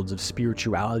worlds of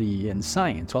spirituality and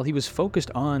science. While he was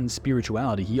focused on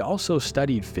spirituality, he also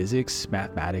studied physics,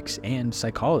 mathematics, and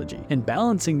psychology. And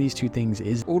balancing these two things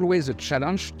is always a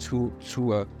challenge to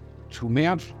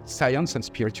merge science and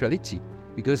spirituality,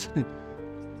 because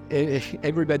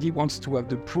everybody wants to have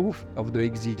the proof of the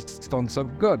existence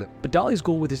of God. But Dali's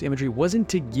goal with this imagery wasn't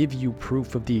to give you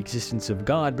proof of the existence of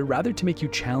God, but rather to make you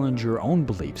challenge your own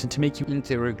beliefs and to make you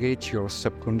interrogate your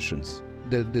subconscious.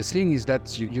 The thing is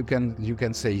that you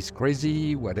can say he's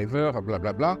crazy, whatever, blah,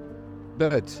 blah, blah.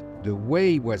 But the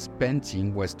way he was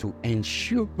painting was to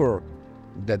ensure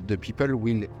that the people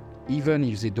will, even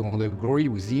if they don't agree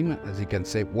with him, they can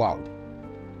say, wow,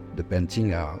 the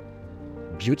paintings are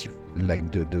beautiful,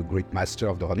 like the great master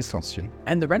of the Renaissance.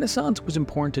 And the Renaissance was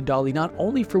important to Dali not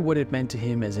only for what it meant to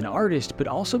him as an artist, but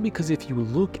also because if you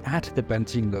look at the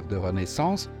painting of the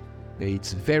Renaissance,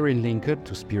 it's very linked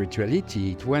to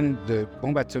spirituality. When the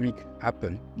bomb atomic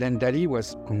happened, then Dali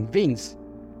was convinced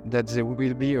that there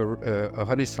will be a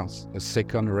Renaissance, a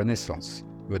second Renaissance.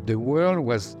 But the world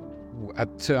was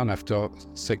at turn after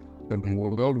Second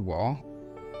World War.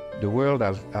 The world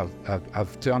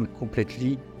have turned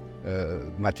completely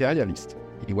materialist.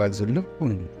 He was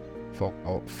alone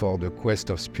for the quest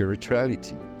of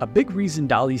spirituality. A big reason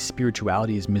Dali's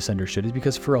spirituality is misunderstood is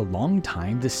because for a long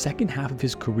time, the second half of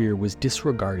his career was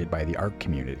disregarded by the art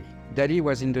community. Dali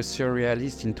was in the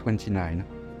Surrealist in 29,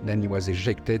 then he was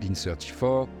ejected in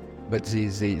 34, but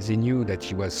they knew that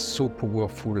he was so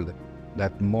powerful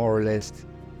that more or less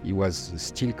he was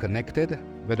still connected.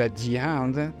 But at the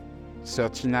end,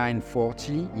 39,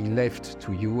 40, he left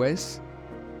to US.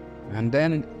 And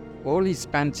then all his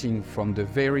painting from the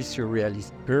very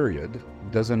surrealist period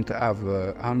doesn't have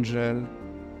an angel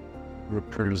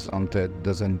represented,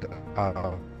 doesn't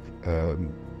have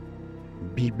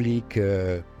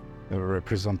biblical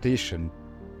representation.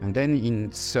 And then in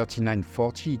 39,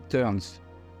 40, he turns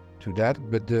to that,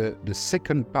 but the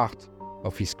second part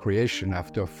of his creation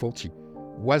after 40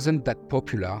 wasn't that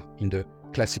popular in the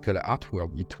classical art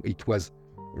world. It was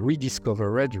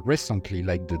rediscovered recently,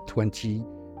 like the 20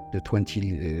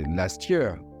 last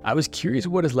year. I was curious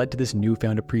what has led to this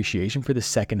newfound appreciation for the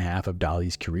second half of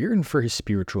Dali's career and for his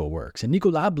spiritual works. And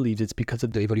Nicolas believes it's because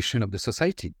of the evolution of the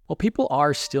society. While people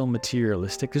are still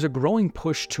materialistic, there's a growing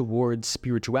push towards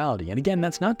spirituality. And again,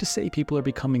 that's not to say people are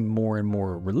becoming more and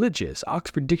more religious.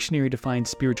 Oxford Dictionary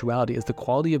defines spirituality as the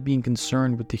quality of being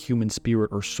concerned with the human spirit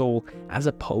or soul as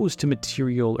opposed to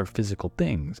material or physical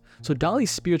things. So Dali's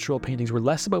spiritual paintings were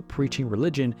less about preaching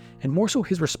religion and more so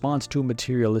his response to a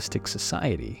materialistic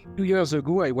society. 2 years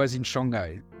ago, I was in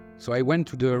Shanghai. So I went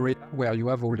to the area where you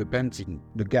have all the painting,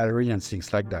 the gallery and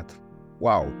things like that.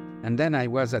 Wow. And then I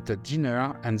was at a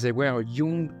dinner and there were a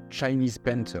young Chinese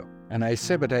painter. And I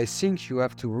said, but I think you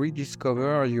have to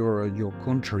rediscover your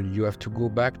country. You have to go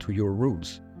back to your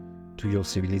roots, to your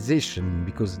civilization,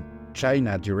 because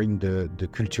China during the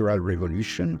Cultural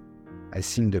Revolution, I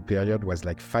think the period was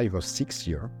like 5 or 6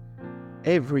 years,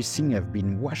 everything have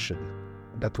been washed.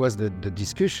 That was the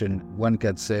discussion. One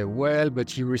can say, well, but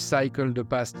he recycled the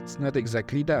past. It's not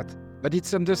exactly that. But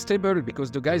it's understandable because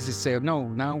the guys, they say, no,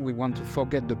 now we want to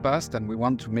forget the past and we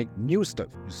want to make new stuff.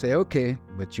 You say, okay,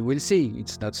 but you will see,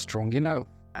 it's not strong enough.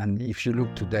 And if you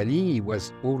look to Dali, he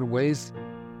was always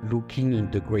looking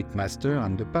in the great master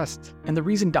and the past. And the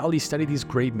reason Dali studied these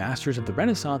great masters of the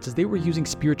Renaissance is they were using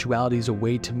spirituality as a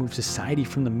way to move society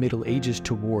from the Middle Ages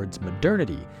towards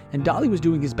modernity. And Dali was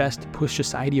doing his best to push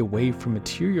society away from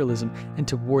materialism and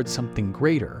towards something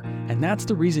greater. And that's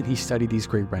the reason he studied these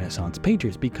great Renaissance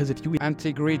painters, because if you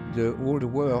integrate the old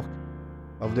work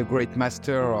of the great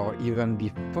master or even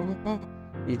before,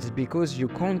 it's because you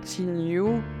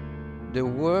continue the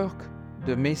work,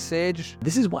 the message.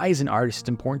 This is why, as an artist, it's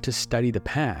important to study the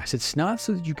past. It's not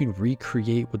so that you can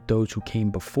recreate what those who came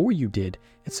before you did.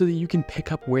 It's so that you can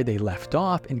pick up where they left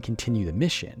off and continue the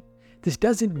mission. This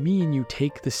doesn't mean you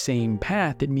take the same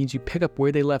path. It means you pick up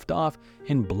where they left off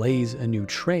and blaze a new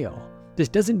trail. This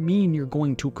doesn't mean you're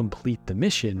going to complete the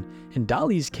mission. In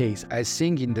Dali's case, I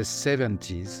think in the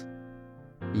 70s,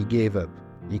 he gave up.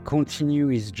 He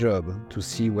continued his job to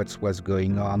see what was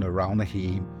going on around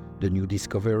him, the new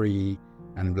discovery,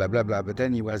 and blah, blah, blah. But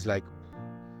then he was like,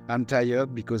 I'm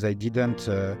tired because I didn't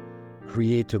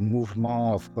create a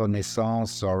movement of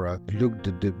Renaissance or look,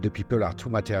 the people are too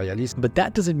materialist. But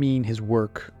that doesn't mean his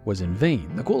work was in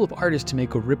vain. The goal of art is to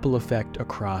make a ripple effect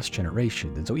across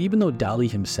generations. And so even though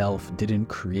Dali himself didn't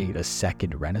create a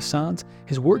second Renaissance,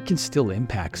 his work can still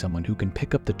impact someone who can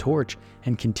pick up the torch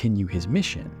and continue his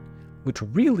mission, which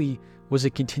really was a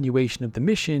continuation of the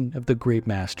mission of the great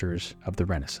masters of the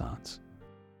Renaissance.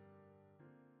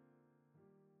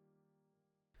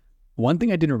 One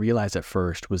thing I didn't realize at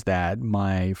first was that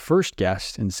my first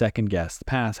guest and second guest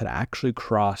paths had actually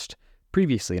crossed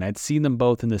previously, and I'd seen them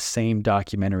both in the same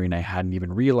documentary, and I hadn't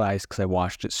even realized because I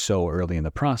watched it so early in the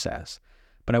process.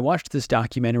 But I watched this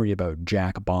documentary about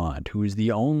Jack Bond, who is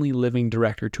the only living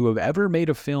director to have ever made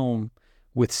a film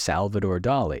with Salvador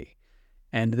Dali.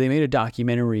 And they made a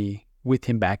documentary with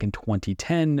him back in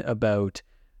 2010 about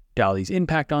Dali's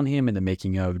impact on him and the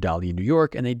making of Dali in New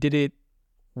York, and they did it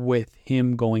with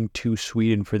him going to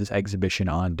Sweden for this exhibition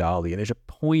on Dali. And there's a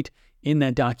point in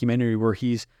that documentary where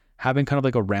he's having kind of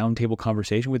like a roundtable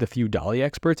conversation with a few Dali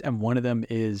experts, and one of them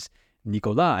is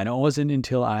Nicolas. And it wasn't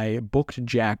until I booked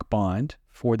Jack Bond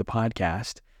for the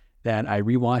podcast that I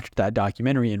rewatched that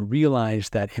documentary and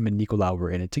realized that him and Nicolas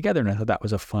were in it together, and I thought that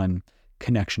was a fun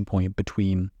connection point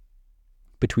between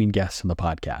guests on the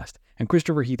podcast. And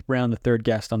Christopher Heath Brown, the third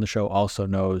guest on the show, also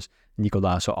knows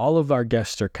Nicolas. So all of our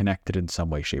guests are connected in some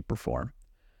way, shape, or form.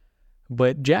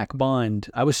 But Jack Bond,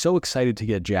 I was so excited to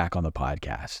get Jack on the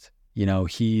podcast. You know,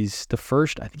 he's the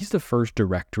first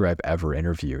director I've ever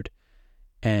interviewed.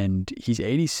 And he's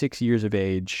 86 years of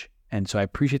age. And so I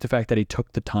appreciate the fact that he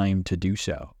took the time to do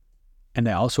so. And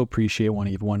I also appreciate, want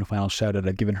to give one final shout out.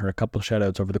 I've given her a couple of shout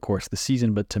outs over the course of the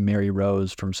season, but to Mary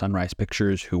Rose from Sunrise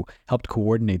Pictures, who helped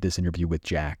coordinate this interview with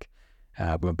Jack.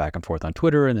 We went back and forth on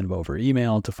Twitter and then over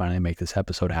email to finally make this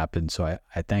episode happen. So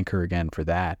I thank her again for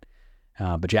that.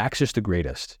 But Jack's just the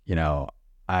greatest. You know,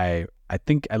 I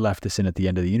think I left this in at the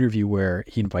end of the interview where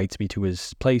he invites me to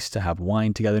his place to have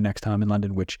wine together next time I'm in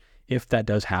London, which if that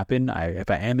does happen, if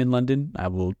I am in London, I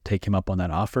will take him up on that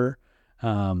offer.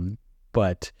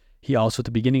 But he also, at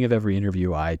the beginning of every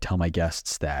interview, I tell my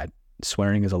guests that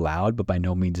swearing is allowed, but by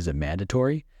no means is it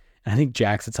mandatory. And I think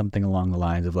Jack said something along the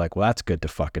lines of like, well, that's good to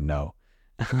fucking know.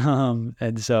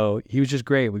 And so he was just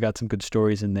great. We got some good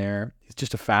stories in there. He's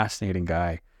just a fascinating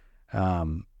guy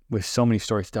with so many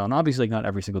stories to tell. And obviously, like, not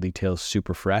every single detail is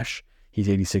super fresh. He's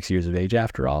 86 years of age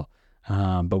after all.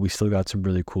 But we still got some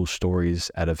really cool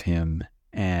stories out of him.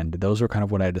 And those were kind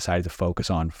of what I decided to focus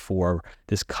on for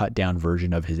this cut down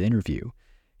version of his interview.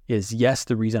 Is yes,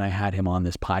 the reason I had him on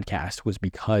this podcast was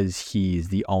because he's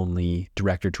the only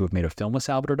director to have made a film with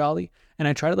Salvador Dali. And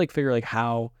I try to like figure like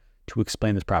how to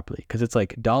explain this properly. Because it's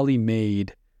like Dali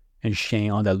made Un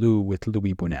Chien Andalou with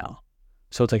Louis Buñuel.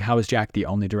 So it's like, how is Jack the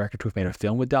only director to have made a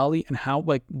film with Dali? And how,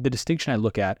 like, the distinction I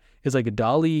look at is like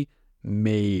Dali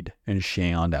made Un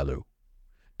Chien Andalou.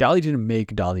 Dali didn't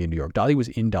make Dali in New York. Dali was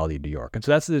in Dali in New York. And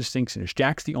so that's the distinction. Is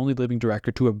Jack's the only living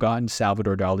director to have gotten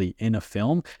Salvador Dali in a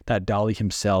film that Dali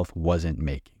himself wasn't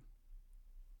making.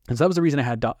 And so that was the reason I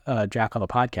had Jack on the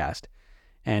podcast.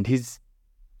 And he's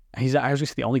I was going to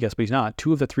say the only guest, but he's not.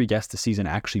 2 of the 3 guests this season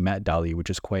actually met Dali, which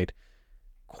is quite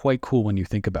cool when you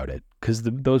think about it, because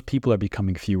those people are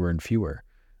becoming fewer and fewer.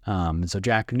 And so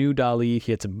Jack knew Dali.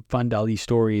 He had some fun Dali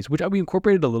stories, which we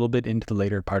incorporated a little bit into the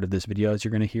later part of this video, as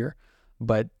you're going to hear.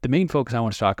 But the main focus I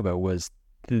want to talk about was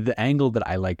the angle that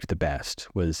I liked the best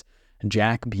was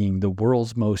Jack being the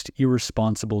world's most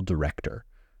irresponsible director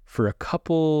for a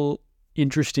couple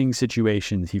interesting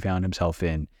situations he found himself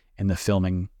in the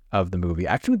filming of the movie.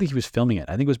 Actually, I think he was filming it.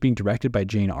 I think it was being directed by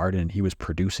Jane Arden. He was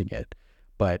producing it.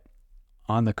 But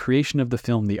on the creation of the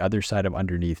film The Other Side of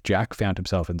Underneath, Jack found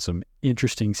himself in some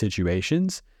interesting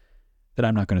situations that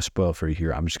I'm not going to spoil for you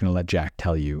here. I'm just going to let Jack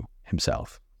tell you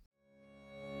himself.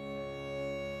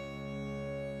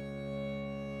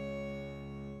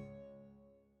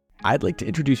 I'd like to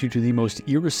introduce you to the most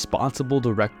irresponsible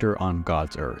director on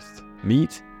God's earth.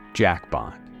 Meet Jack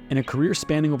Bond. In a career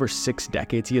spanning over 6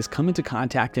 decades, he has come into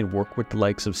contact and worked with the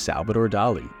likes of Salvador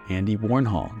Dali, Andy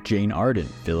Warhol, Jane Arden,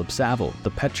 Philip Saville, the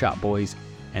Pet Shop Boys,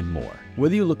 and more.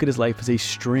 Whether you look at his life as a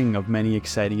string of many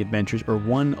exciting adventures or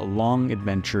one long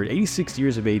adventure, at 86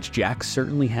 years of age, Jack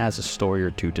certainly has a story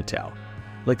or two to tell.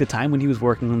 Like the time when he was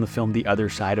working on the film The Other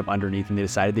Side of Underneath and they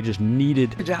decided they just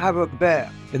needed to have a bear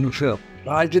in the film.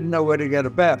 I didn't know where to get a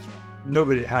bear from.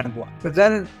 Nobody had one. But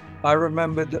then I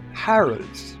remembered that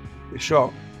Harrods, the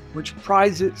shop, which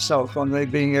prides itself on they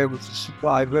being able to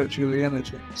supply virtually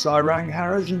anything. So I rang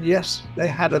Harrods, and yes, they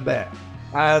had a bear.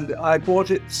 And I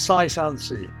bought it sight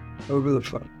unseen over the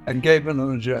phone and gave them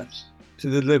an address to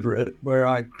deliver it, where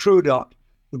I crewed up.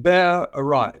 The bear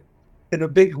arrived in a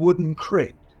big wooden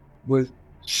crate with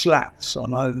slats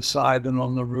on either side and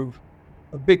on the roof,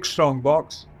 a big strong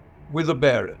box with a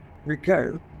bear in it. We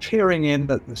go peering in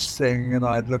at this thing, and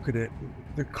I'd look at it.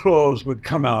 The claws would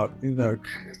come out, you know.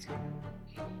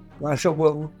 I thought,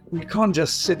 well, we can't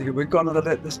just sit here. We've got to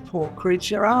let this poor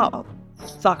creature out,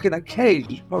 stuck in a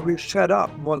cage, probably fed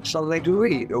up and wants something to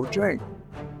eat or drink.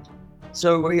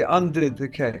 So we undid the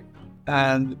cage,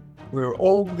 and we were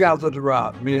all gathered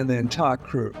around, me and the entire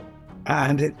crew,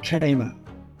 and it came out.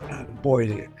 And boy,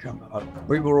 did it come out.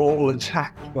 We were all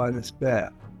attacked by this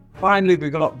bear. Finally, we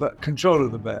got control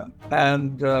of the bear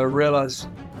and realized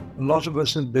a lot of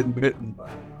us had been bitten by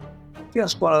it.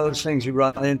 Just one of those things you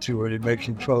run into where you're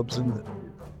making films and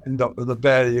end up with a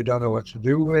bear you don't know what to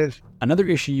do with. Another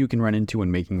issue you can run into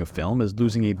when making a film is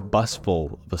losing a bus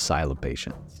full of asylum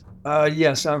patients.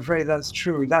 Yes, I'm afraid that's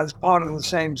true. That's part of the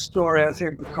same story, I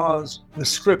think, because the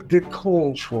script did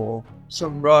call for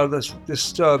some rather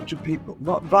disturbed people.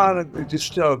 Not violently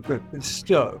disturbed, but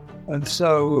disturbed. And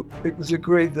so it was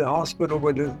agreed the hospital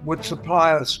would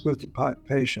supply us with the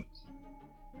patients.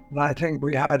 And I think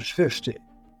we had 50.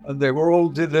 And they were all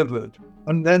delivered.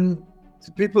 And then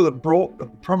the people that brought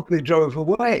them promptly drove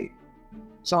away.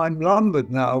 So I'm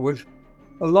lumbered now with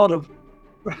a lot of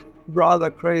rather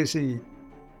crazy,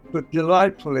 but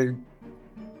delightfully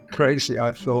crazy,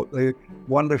 I thought. They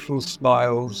wonderful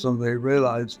smiles, and they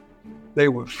realized they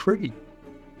were free.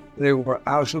 They were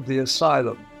out of the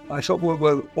asylum. I thought,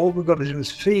 well, all we've got to do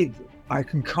is feed them. I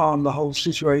can calm the whole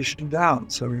situation down.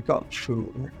 So we got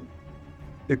food.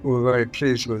 People were very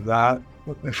pleased with that.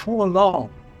 But before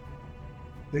long,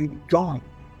 they'd gone.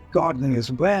 Gardening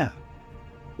is where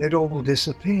they'd all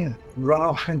disappeared, run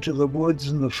off into the woods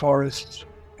and the forests,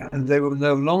 and they were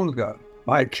no longer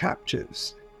my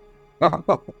captives.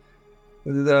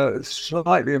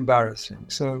 Slightly embarrassing.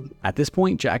 So at this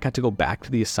point, Jack had to go back to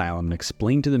the asylum and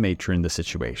explain to the matron the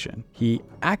situation. He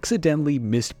accidentally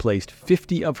misplaced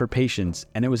 50 of her patients,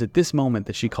 and it was at this moment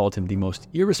that she called him the most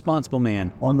irresponsible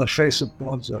man on the face of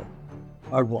God's earth.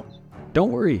 I was.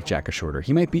 Don't worry, Jack assured her.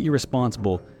 He might be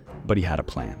irresponsible, but he had a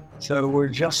plan. So we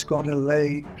just got to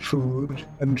lay food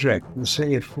and drink and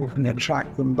see if we can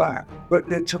attract them back.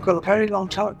 But it took a very long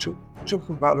time. It took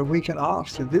about a week and a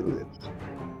half to do this.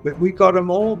 But we got them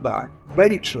all back.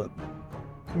 Matron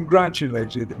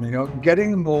congratulated me on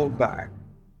getting them all back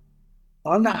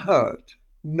unhurt.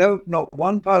 No, not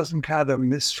one person had a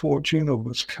misfortune or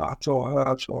was cut or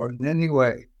hurt or in any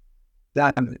way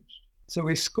damaged. So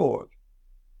we scored.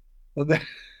 You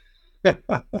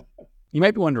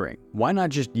might be wondering, why not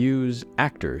just use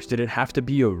actors? Did it have to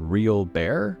be a real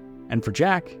bear? And for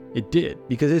Jack, it did,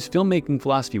 because his filmmaking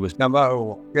philosophy was no matter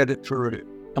what, get it for real.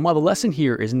 And while the lesson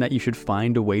here isn't that you should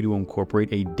find a way to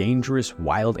incorporate a dangerous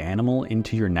wild animal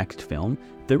into your next film,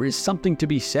 there is something to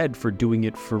be said for doing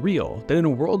it for real, that in a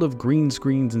world of green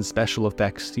screens and special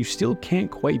effects, you still can't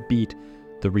quite beat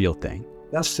the real thing.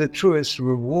 That's the truest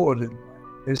reward,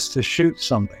 is to shoot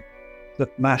something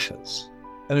that matters.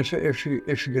 And if you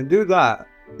can do that,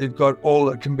 you've got all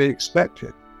that can be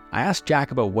expected. I asked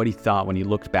Jack about what he thought when he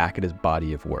looked back at his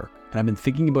body of work, and I've been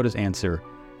thinking about his answer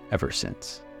ever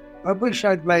since. I wish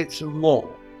I'd made some more.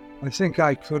 I think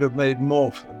I could have made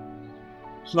more for them.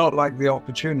 It's not like the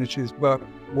opportunities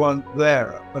weren't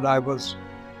there, but I was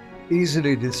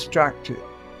easily distracted.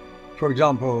 For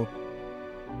example,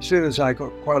 as soon as I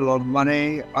got quite a lot of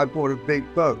money, I bought a big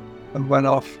boat and went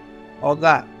off on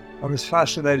that. I was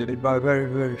fascinated by very,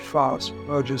 very fast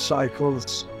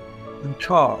motorcycles and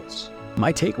cars.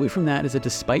 My takeaway from that is that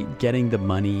despite getting the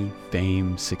money,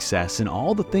 fame, success, and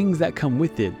all the things that come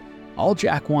with it, All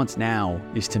Jack wants now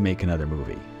is to make another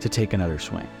movie, to take another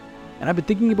swing. And I've been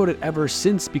thinking about it ever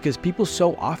since because people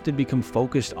so often become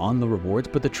focused on the rewards,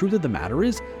 but the truth of the matter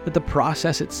is that the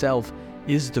process itself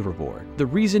is the reward. The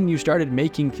reason you started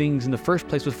making things in the first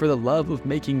place was for the love of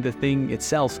making the thing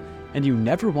itself, and you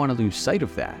never want to lose sight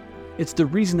of that. It's the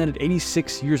reason that at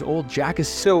 86 years old, Jack is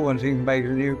still wanting to make a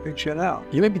new picture now.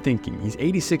 You might be thinking, he's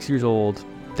 86 years old,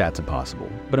 that's impossible.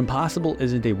 But impossible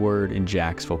isn't a word in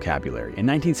Jack's vocabulary. In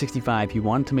 1965, he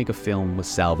wanted to make a film with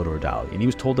Salvador Dali, and he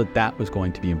was told that that was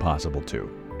going to be impossible too.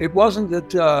 It wasn't that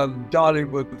Dali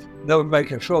would never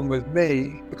make a film with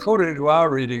me. According to our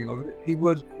reading of it,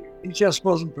 he just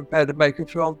wasn't prepared to make a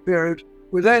film, period,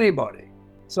 with anybody.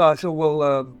 So I thought,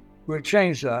 well, we'll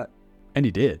change that. And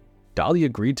he did. Dali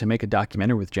agreed to make a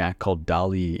documentary with Jack called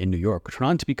Dali in New York, which went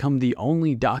on to become the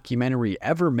only documentary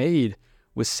ever made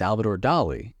with Salvador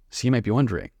Dali. So you might be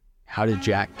wondering, how did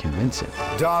Jack convince him?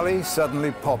 Dali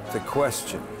suddenly popped the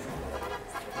question.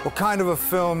 What kind of a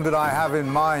film did I have in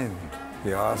mind,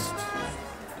 he asked.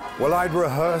 Well, I'd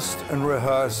rehearsed and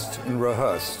rehearsed and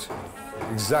rehearsed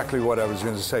exactly what I was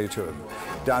going to say to him,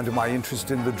 down to my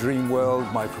interest in the dream world,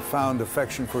 my profound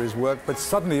affection for his work, but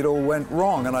suddenly it all went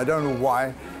wrong, and I don't know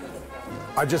why.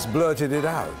 I just blurted it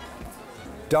out.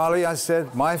 Dali, I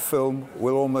said, my film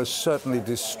will almost certainly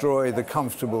destroy the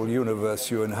comfortable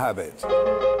universe you inhabit.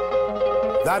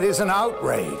 That is an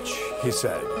outrage, he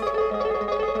said.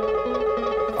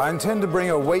 I intend to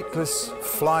bring a weightless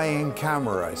flying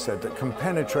camera, I said, that can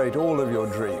penetrate all of your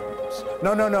dreams.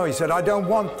 No, he said, I don't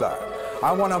want that.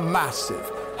 I want a massive,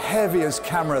 heaviest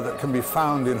camera that can be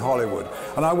found in Hollywood,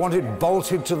 and I want it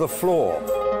bolted to the floor.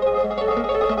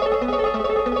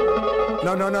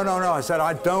 No, I said,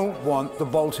 I don't want the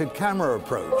bolted camera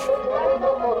approach.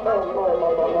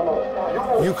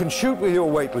 You can shoot with your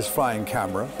weightless flying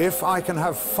camera if I can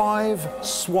have 5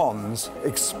 swans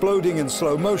exploding in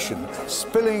slow motion,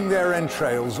 spilling their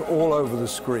entrails all over the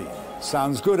screen.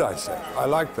 Sounds good, I said. I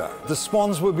like that. The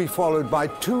swans will be followed by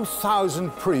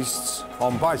 2,000 priests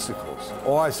on bicycles.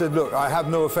 Or I said, look, I have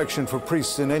no affection for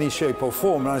priests in any shape or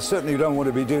form, and I certainly don't want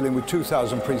to be dealing with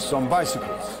 2,000 priests on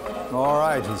bicycles. All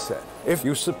right, he said. If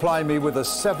you supply me with a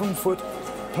 7-foot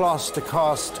plaster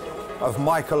cast of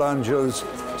Michelangelo's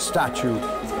statue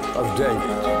of David.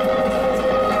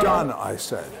 Done, I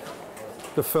said.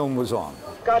 The film was on.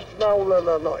 Catch now,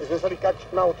 no. It's necessary catch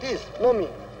now this, no me.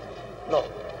 No.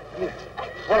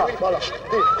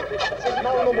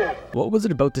 What was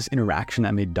it about this interaction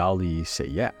that made Dali say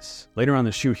yes? Later on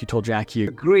the shoot, he told Jack he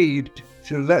agreed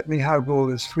to let me have all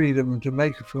this freedom to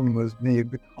make a film with me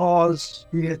because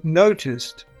he had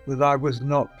noticed that I was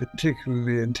not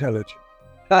particularly intelligent.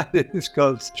 That is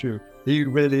God's truth. He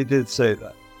really did say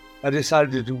that. I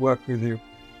decided to work with you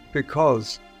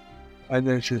because I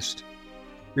noticed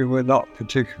you were not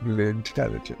particularly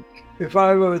intelligent. If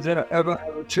I were to ever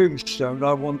have a tombstone,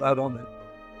 I want that on it.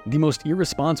 The most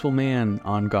irresponsible man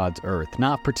on God's earth,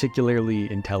 not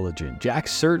particularly intelligent. Jack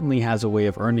certainly has a way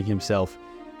of earning himself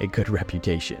a good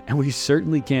reputation. And we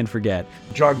certainly can't forget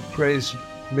drug-crazed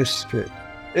misfit.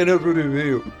 In a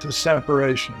review to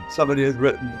Separation, somebody had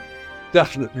written,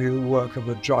 definitely the work of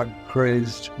a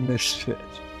drug-crazed misfit.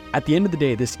 At the end of the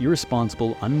day, this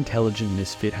irresponsible, unintelligent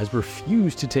misfit has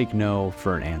refused to take no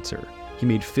for an answer. He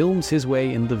made films his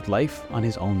way and lived life on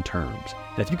his own terms.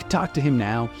 And if you could talk to him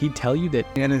now, he'd tell you that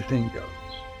anything goes.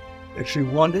 If you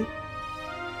want it,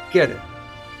 get it.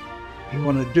 If you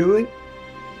want to do it,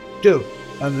 do it.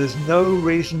 And there's no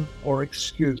reason or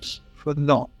excuse for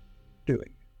not doing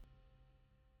it.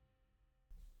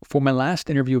 For my last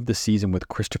interview of the season with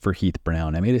Christopher Heath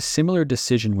Brown, I made a similar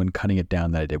decision when cutting it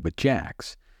down that I did with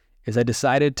Jack's, is I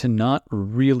decided to not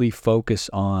really focus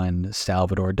on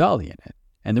Salvador Dali in it.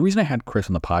 And the reason I had Chris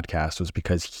on the podcast was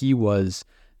because he is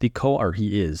the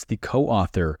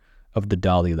co-author of The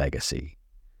Dali Legacy.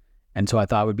 And so I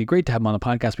thought it would be great to have him on the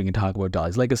podcast. We can talk about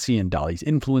Dali's legacy and Dali's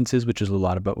influences, which is a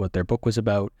lot about what their book was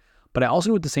about. But I also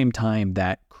knew at the same time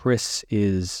that Chris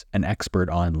is an expert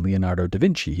on Leonardo da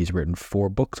Vinci. He's written 4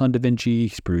 books on da Vinci.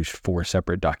 He's produced 4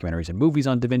 separate documentaries and movies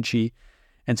on da Vinci.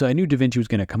 And so I knew da Vinci was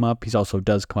going to come up. He also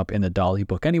does come up in the Dali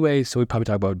book anyway. So we'd probably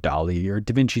talk about Dali or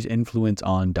da Vinci's influence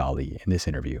on Dali in this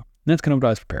interview. And that's kind of what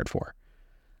I was prepared for.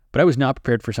 But I was not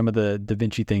prepared for some of the da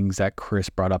Vinci things that Chris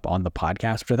brought up on the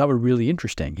podcast, which I thought were really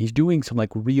interesting. He's doing some like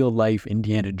real life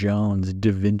Indiana Jones,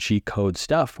 Da Vinci Code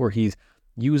stuff where he's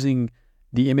using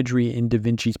the imagery in Da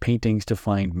Vinci's paintings to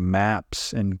find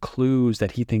maps and clues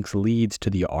that he thinks leads to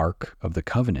the Ark of the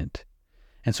Covenant.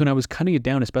 And so when I was cutting it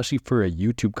down, especially for a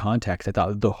YouTube context, I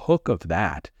thought the hook of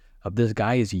this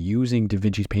guy is using Da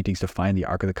Vinci's paintings to find the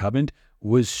Ark of the Covenant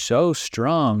was so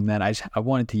strong that I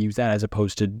wanted to use that as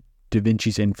opposed to Da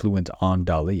Vinci's influence on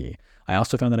Dali, I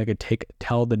also found that I could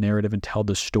tell the narrative and tell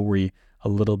the story a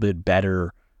little bit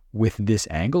better with this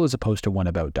angle as opposed to one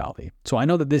about Dali. So I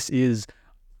know that this is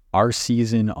our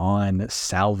season on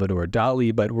Salvador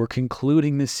Dali, but we're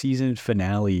concluding this season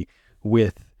finale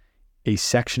with a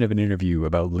section of an interview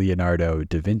about Leonardo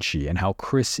da Vinci and how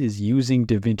Chris is using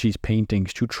Da Vinci's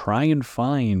paintings to try and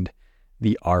find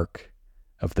the Ark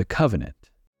of the Covenant.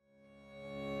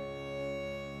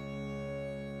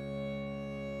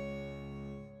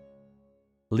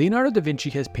 Leonardo da Vinci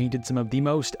has painted some of the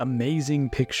most amazing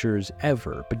pictures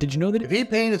ever, but did you know that if he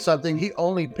painted something, he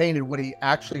only painted what he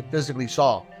actually physically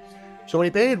saw? So when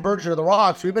he painted Virgin of the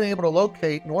Rocks, we've been able to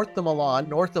locate north of Milan,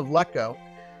 north of Lecco,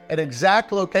 an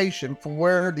exact location from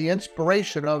where the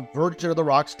inspiration of Virgin of the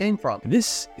Rocks came from.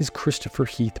 This is Christopher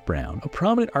Heath Brown, a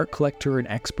prominent art collector and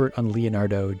expert on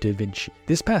Leonardo da Vinci.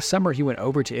 This past summer, he went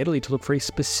over to Italy to look for a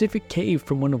specific cave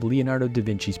from one of Leonardo da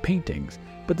Vinci's paintings.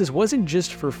 But this wasn't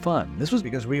just for fun. This was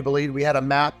because we believed we had a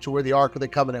map to where the Ark of the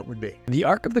Covenant would be. The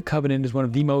Ark of the Covenant is one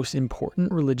of the most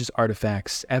important religious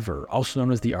artifacts ever, also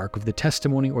known as the Ark of the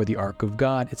Testimony or the Ark of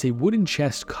God. It's a wooden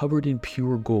chest covered in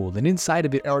pure gold, and inside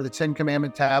of it are the Ten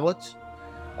Commandment tablets.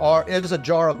 It is a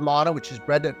jar of manna, which is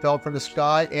bread that fell from the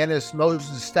sky, and is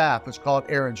Moses' staff. It's called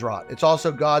Aaron's rod. It's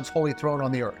also God's holy throne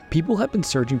on the earth. People have been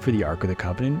searching for the Ark of the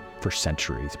Covenant for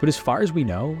centuries, but as far as we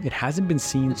know, it hasn't been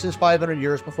seen since 500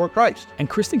 years before Christ. And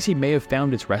Chris thinks he may have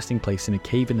found its resting place in a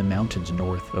cave in the mountains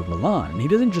north of Milan. And he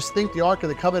doesn't just think the Ark of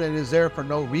the Covenant is there for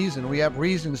no reason. We have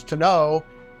reasons to know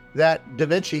that Da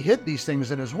Vinci hid these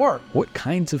things in his work. What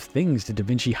kinds of things did Da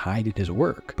Vinci hide in his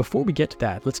work? Before we get to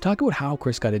that, let's talk about how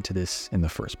Chris got into this in the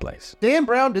first place. Dan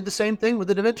Brown did the same thing with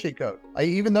the Da Vinci Code.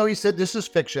 Even though he said this is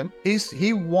fiction,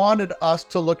 he wanted us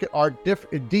to look at art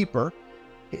deeper.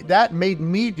 That made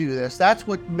me do this. That's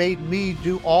what made me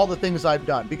do all the things I've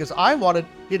done, because I wanted,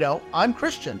 I'm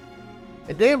Christian.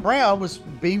 And Dan Brown was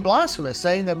being blasphemous,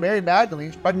 saying that Mary Magdalene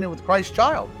is pregnant with Christ's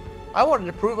child. I wanted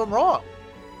to prove him wrong.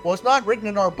 Well, it's not written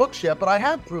in our books yet, but I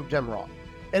have proved him wrong.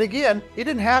 And again, he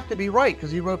didn't have to be right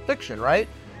because he wrote fiction, right?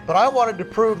 But I wanted to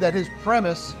prove that his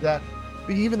premise, that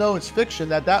even though it's fiction,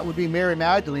 that would be Mary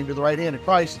Magdalene to the right hand of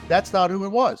Christ, that's not who it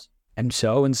was. And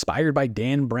so, inspired by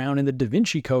Dan Brown and the Da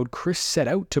Vinci Code, Chris set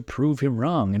out to prove him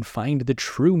wrong and find the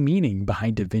true meaning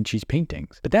behind Da Vinci's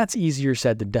paintings. But that's easier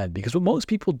said than done, because what most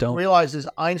people don't realize is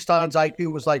Einstein's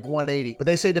IQ was like 180, but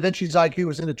they say Da Vinci's IQ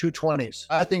was in the 220s.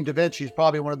 I think Da Vinci is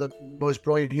probably one of the most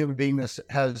brilliant human beings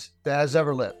that has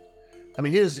ever lived. I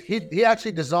mean, he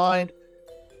actually designed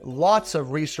lots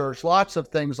of research, lots of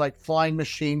things like flying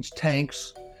machines,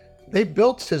 tanks. They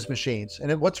built his machines.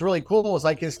 And what's really cool is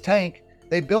like his tank,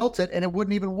 they built it and it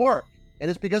wouldn't even work. And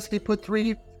it's because he put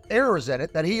 3 errors in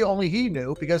it that only he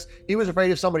knew, because he was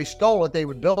afraid if somebody stole it, they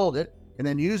would build it and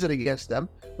then use it against them.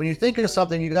 When you think of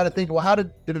something, you got to think, well, how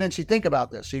did Da Vinci think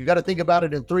about this? So you got to think about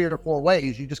it in 3 or 4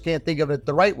 ways. You just can't think of it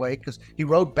the right way because he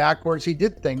wrote backwards. He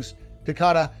did things to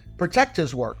kind of protect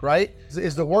his work, right?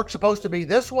 Is the work supposed to be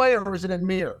this way or is it in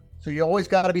mirror? So you always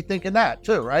got to be thinking that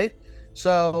too, right?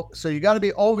 So you got to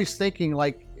be always thinking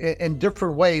like in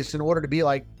different ways in order to be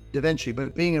like Da Vinci.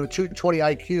 But being a 220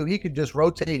 IQ, he could just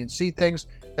rotate and see things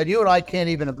that you and I can't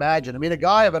even imagine. I mean, a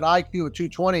guy of an IQ of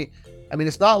 220, I mean,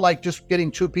 it's not like just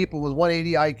getting 2 people with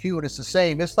 180 IQ and it's the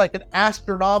same. It's like an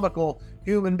astronomical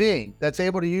human being that's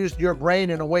able to use your brain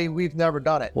in a way we've never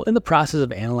done it. Well, in the process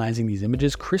of analyzing these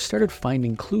images, Chris started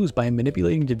finding clues by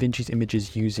manipulating Da Vinci's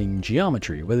images using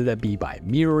geometry, whether that be by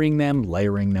mirroring them,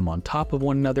 layering them on top of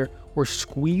one another, or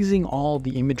squeezing all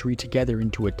the imagery together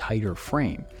into a tighter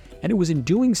frame. And it was in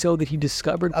doing so that he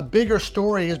discovered a bigger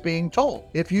story is being told.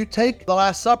 If you take the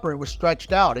Last Supper, it was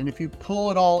stretched out, and if you pull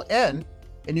it all in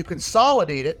and you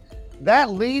consolidate it,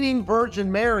 that leaning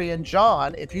Virgin Mary and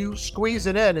John, if you squeeze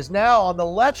it in, is now on the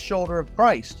left shoulder of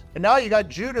Christ. And now you got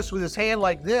Judas with his hand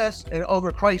like this and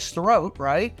over Christ's throat,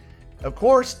 right? Of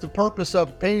course, the purpose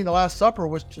of painting the Last Supper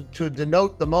was to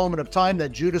denote the moment of time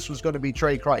that Judas was going to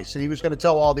betray Christ. And he was going to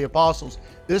tell all the apostles,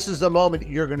 this is the moment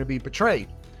you're going to be betrayed.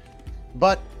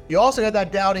 But you also had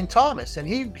that doubting Thomas, and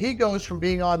he goes from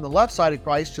being on the left side of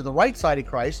Christ to the right side of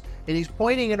Christ, and he's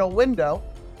pointing in a window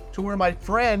to where my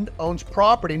friend owns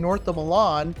property north of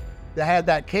Milan that had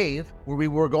that cave where we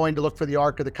were going to look for the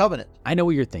Ark of the Covenant. I know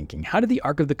what you're thinking. How did the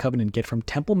Ark of the Covenant get from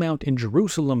Temple Mount in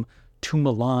Jerusalem to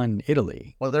Milan,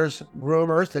 Italy? Well, there's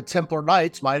rumors that Templar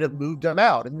Knights might have moved them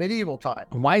out in medieval time.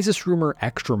 And why is this rumor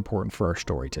extra important for our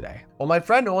story today? Well, my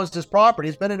friend owns this property.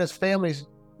 It's been in his family's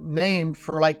name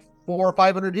for like 400 or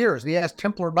 500 years. He has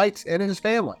Templar Knights in his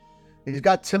family. He's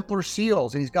got Templar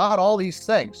seals, and he's got all these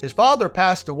things. His father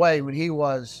passed away when he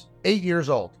was 8 years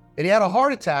old, and he had a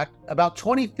heart attack about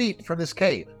 20 feet from this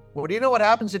cave. Well, do you know what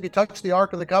happens if you touch the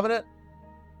Ark of the Covenant?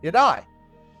 You die.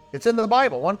 It's in the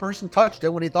Bible. One person touched it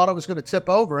when he thought it was going to tip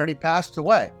over, and he passed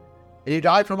away. And he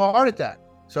died from a heart attack.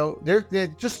 So there are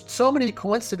just so many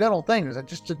coincidental things that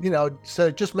just, so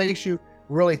it just makes you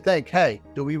really think, hey,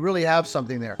 do we really have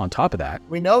something there? On top of that,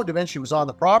 we know Da Vinci was on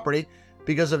the property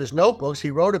because of his notebooks.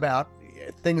 He wrote about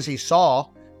things he saw,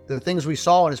 the things we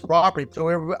saw on his property.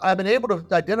 So I've been able to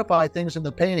identify things in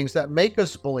the paintings that make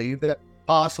us believe that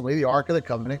possibly the Ark of the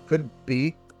Covenant could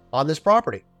be on this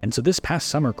property. And so this past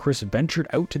summer, Chris ventured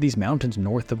out to these mountains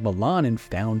north of Milan and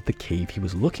found the cave he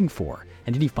was looking for.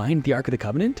 And did he find the Ark of the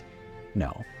Covenant?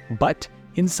 No. But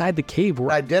inside the cave were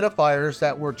identifiers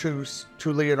that were to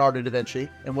Leonardo da Vinci.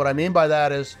 And what I mean by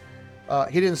that is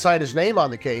he didn't sign his name on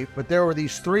the cave, but there were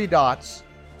these 3 dots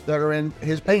that are in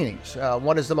his paintings.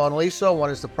 One is the Mona Lisa, one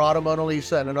is the Prado Mona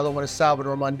Lisa, and another one is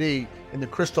Salvator Mundi. And the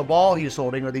crystal ball he's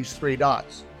holding are these 3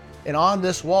 dots. And on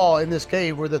this wall in this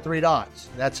cave were the 3 dots.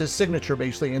 That's his signature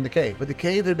basically in the cave. But the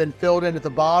cave had been filled in at the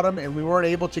bottom, and we weren't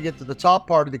able to get to the top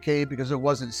part of the cave because it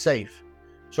wasn't safe.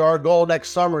 So our goal next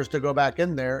summer is to go back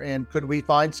in there, and could we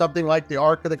find something like the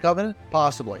Ark of the Covenant?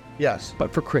 Possibly, yes.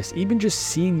 But for Chris, even just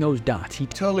seeing those dots, he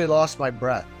totally lost my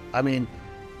breath. I mean,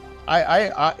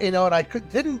 I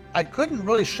couldn't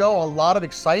really show a lot of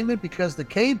excitement because the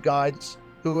cave guides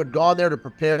who had gone there to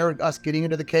prepare us getting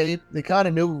into the cave, they kind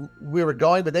of knew we were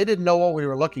going, but they didn't know what we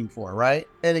were looking for, right?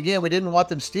 And again, we didn't want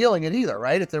them stealing it either,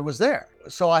 right? If it was there.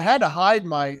 So I had to hide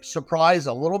my surprise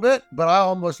a little bit, but I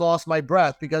almost lost my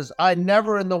breath because I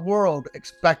never in the world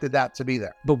expected that to be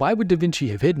there. But why would Da Vinci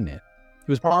have hidden it? It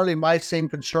was partly my same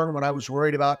concern when I was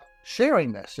worried about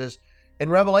sharing this. Is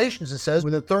in Revelations, it says,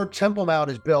 when the 3rd Temple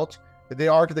Mount is built, that the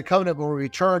Ark of the Covenant will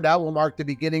return, that will mark the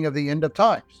beginning of the end of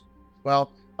times.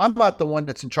 Well, I'm not the one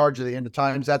that's in charge of the end of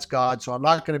times. That's God. So I'm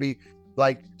not going to be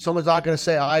like, someone's not going to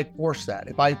say I forced that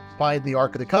if I find the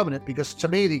Ark of the Covenant, because to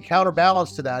me, the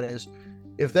counterbalance to that is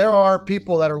if there are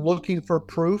people that are looking for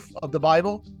proof of the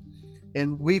Bible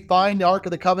and we find the Ark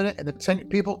of the Covenant and the 10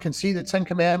 people can see the 10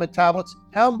 Commandment tablets,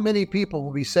 how many people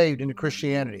will be saved into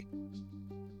Christianity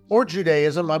or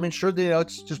Judaism? I mean, sure,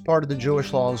 it's just part of the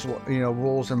Jewish laws,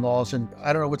 rules and laws. And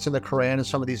I don't know what's in the Quran and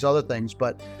some of these other things,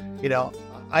 but,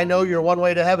 I know your one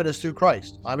way to heaven is through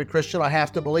Christ. I'm a Christian. I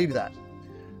have to believe that.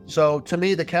 So to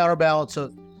me, the counterbalance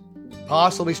of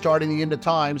possibly starting the end of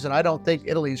times, and I don't think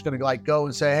Italy is going to go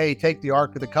and say, hey, take the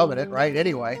Ark of the Covenant, right?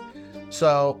 Anyway.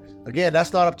 So again,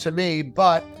 that's not up to me,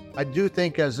 but I do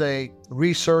think as a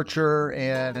researcher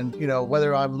and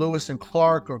whether I'm Lewis and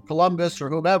Clark or Columbus or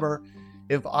whomever,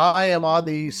 if I am on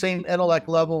the same intellect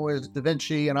level as Da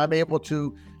Vinci and I'm able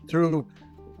to, through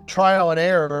trial and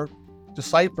error,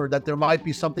 decipher that there might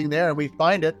be something there and we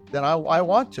find it, then I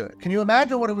want to. Can you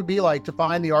imagine what it would be like to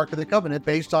find the Ark of the Covenant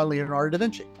based on Leonardo da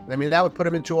Vinci? I mean, that would put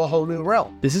him into a whole new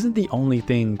realm. This isn't the only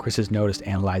thing Chris has noticed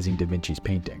analyzing Da Vinci's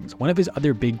paintings. One of his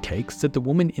other big takes is that the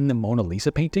woman in the Mona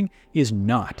Lisa painting is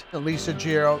not Lisa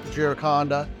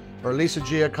Gioconda or Lisa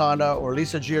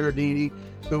Giardini,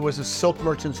 who was a silk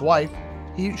merchant's wife.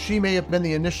 She may have been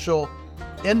the initial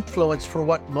influence for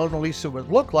what Mona Lisa would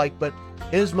look like, but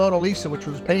his Mona Lisa, which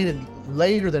was painted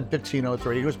later than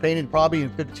 1503, it was painted probably in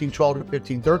 1512 to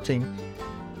 1513,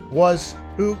 was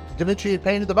who Da Vinci had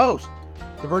painted the most,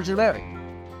 the Virgin Mary.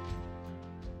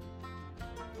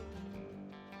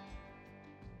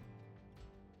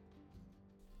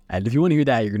 And if you want to hear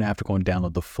that, you're going to have to go and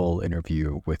download the full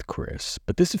interview with Chris.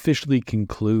 But this officially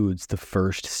concludes the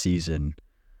first season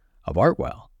of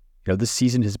Artwell. This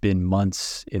season has been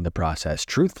months in the process.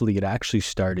 Truthfully, it actually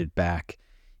started back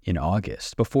in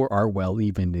August, before Artwell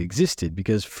even existed,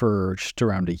 because for just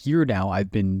around a year now,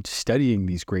 I've been studying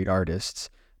these great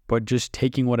artists, but just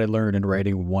taking what I learned and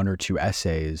writing 1 or 2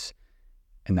 essays,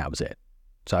 and that was it.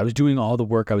 So I was doing all the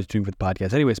work I was doing for the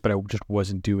podcast anyways, but I just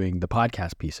wasn't doing the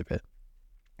podcast piece of it.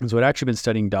 And so I'd actually been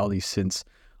studying Dali since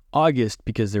August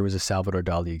because there was a Salvador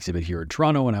Dali exhibit here in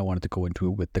Toronto, and I wanted to go into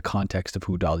it with the context of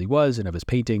who Dali was and of his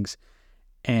paintings.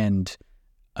 And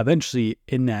eventually,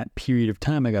 in that period of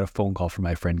time, I got a phone call from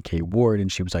my friend Kay Ward,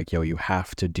 and she was like, yo, you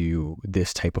have to do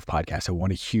this type of podcast. I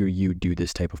want to hear you do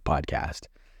this type of podcast.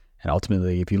 And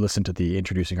ultimately, if you listen to the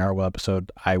Introducing Artwell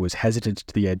episode, I was hesitant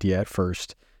to the idea at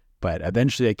first, but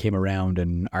eventually I came around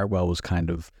and Artwell was kind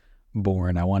of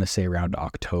born, I want to say around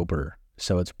October.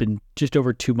 So it's been just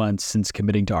over 2 months since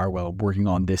committing to Artwell, working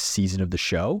on this season of the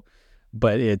show,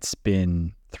 but it's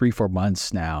been 3-4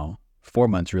 months now, 4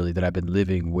 months really, that I've been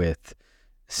living with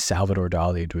Salvador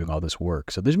Dali doing all this work.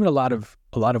 So there's been a lot of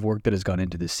work that has gone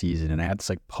into this season, and I had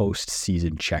this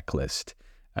post-season checklist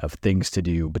of things to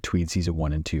do between season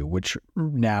 1 and 2, which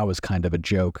now is kind of a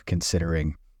joke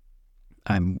considering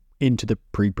I'm into the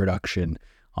pre-production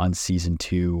on season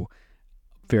 2,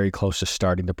 very close to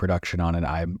starting the production on it.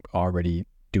 I'm already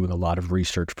doing a lot of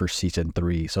research for season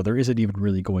 3. So there isn't even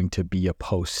really going to be a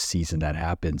post-season that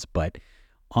happens. But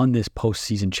on this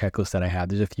post-season checklist that I have,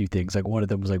 there's a few things. Like one of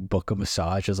them was like book a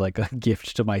massage as like a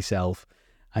gift to myself.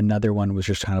 Another one was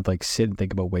just kind of like sit and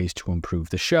think about ways to improve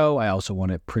the show. I also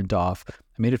want to print off, I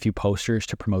made a few posters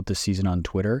to promote this season on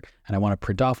Twitter, and I want to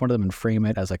print off one of them and frame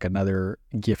it as like another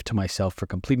gift to myself for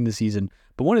completing the season.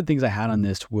 But one of the things I had on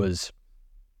this was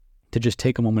to just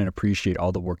take a moment and appreciate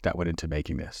all the work that went into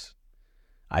making this.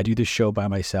 I do this show by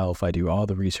myself. I do all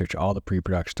the research, all the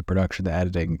pre-production, the production, the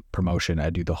editing, promotion. I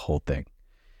do the whole thing.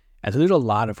 And so there's a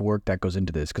lot of work that goes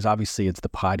into this because obviously it's the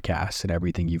podcasts and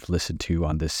everything you've listened to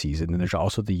on this season. And there's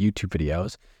also the YouTube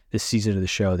videos. This season of the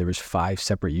show, there was 5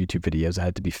 separate YouTube videos that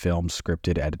had to be filmed,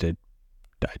 scripted, edited,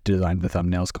 designed the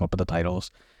thumbnails, come up with the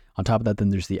titles. On top of that, then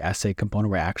there's the essay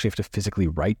component where I actually have to physically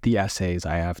write the essays.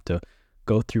 I have to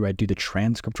go through, I do the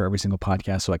transcript for every single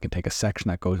podcast so I can take a section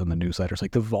that goes on the newsletters.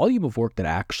 Like the volume of work that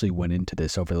actually went into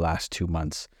this over the last 2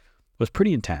 months was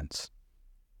pretty intense.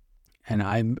 And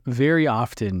I'm very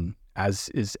often, as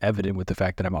is evident with the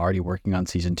fact that I'm already working on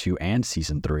season 2 and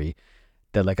season 3,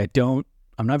 that like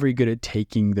I'm not very good at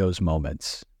taking those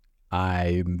moments.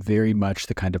 I'm very much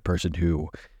the kind of person who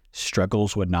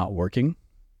struggles when not working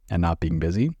and not being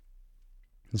busy.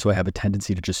 And so I have a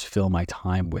tendency to just fill my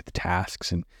time with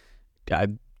tasks, and I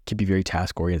can be very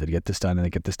task oriented, get this done and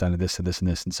then get this done and this and this and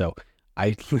this. And so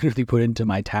I literally put into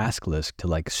my task list to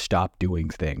like stop doing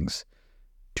things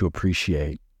to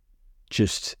appreciate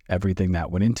just everything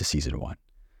that went into season 1.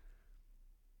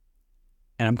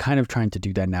 And I'm kind of trying to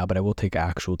do that now, but I will take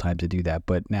actual time to do that.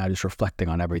 But now just reflecting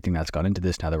on everything that's gone into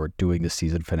this, now that we're doing this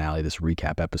season finale, this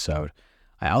recap episode,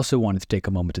 I also wanted to take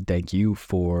a moment to thank you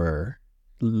for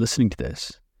listening to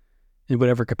this in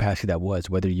whatever capacity that was,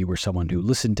 whether you were someone who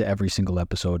listened to every single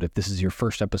episode, if this is your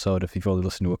first episode, if you've only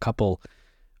listened to a couple,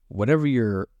 whatever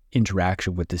your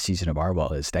interaction with this season of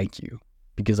Arwell is, thank you.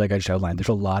 Because like I just outlined, there's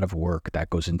a lot of work that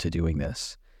goes into doing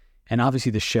this. And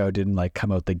obviously the show didn't like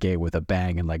come out the gate with a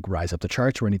bang and like rise up the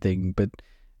charts or anything, but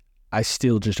I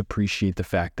still just appreciate the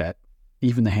fact that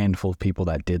even the handful of people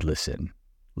that did listened.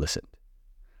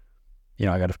 You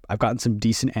know, I've gotten some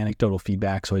decent anecdotal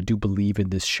feedback, so I do believe in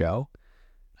this show.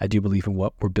 I do believe in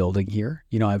what we're building here.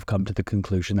 You know, I've come to the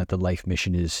conclusion that the life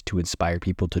mission is to inspire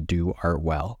people to do art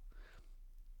well.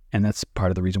 And that's part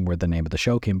of the reason where the name of the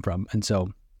show came from. And so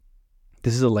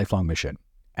this is a lifelong mission.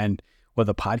 And whether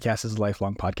the podcast is a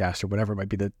lifelong podcast or whatever it might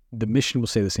be, the mission will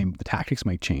stay the same. The tactics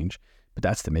might change, but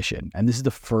that's the mission. And this is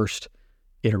the first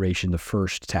iteration, the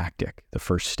first tactic, the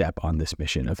first step on this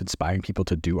mission of inspiring people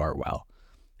to do art well.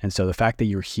 And so the fact that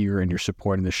you're here and you're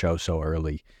supporting the show so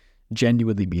early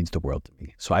genuinely means the world to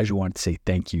me. So I just wanted to say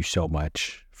thank you so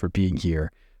much for being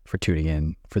here, for tuning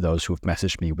in, for those who have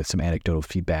messaged me with some anecdotal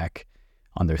feedback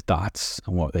on their thoughts,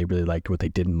 on what they really liked, what they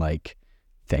didn't like.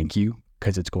 Thank you,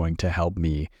 because it's going to help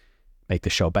me make the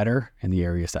show better in the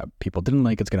areas that people didn't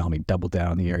like. It's going to help me double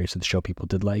down in the areas of the show people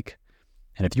did like.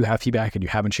 And if you have feedback and you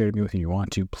haven't shared it with me and you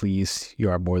want to, please, you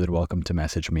are more than welcome to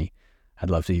message me. I'd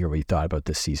love to hear what you thought about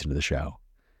this season of the show.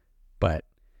 But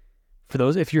for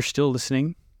those, if you're still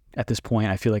listening at this point,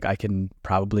 I feel like I can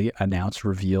probably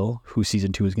reveal who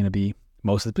season 2 is going to be.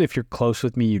 If you're close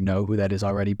with me, you know who that is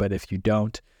already. But if you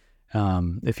don't,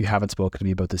 if you haven't spoken to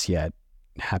me about this yet,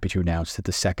 happy to announce that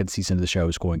the second season of the show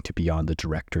is going to be on the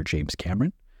director, James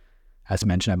Cameron. As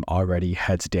mentioned, I'm already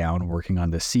heads down working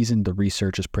on this season. The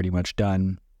research is pretty much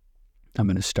done. I'm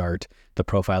going to start the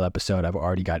profile episode. I've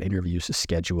already got interviews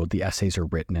scheduled. The essays are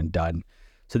written and done.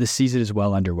 So this season is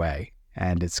well underway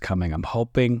and it's coming. I'm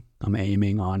hoping, I'm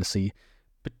aiming, honestly,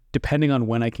 but depending on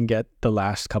when I can get the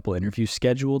last couple interviews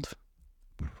scheduled,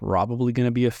 probably going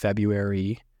to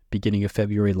be beginning of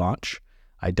February launch.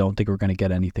 I don't think we're going to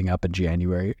get anything up in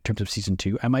January in terms of season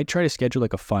 2. I might try to schedule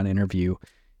like a fun interview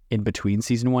in between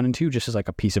season 1 and 2, just as like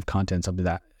a piece of content, something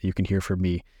that you can hear from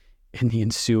me in the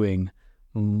ensuing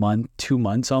 2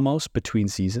 months almost between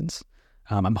seasons.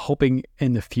 I'm hoping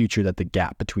in the future that the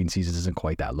gap between seasons isn't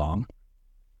quite that long.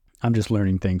 I'm just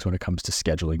learning things when it comes to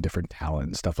scheduling different talent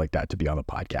and stuff like that to be on the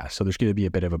podcast. So there's going to be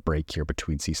a bit of a break here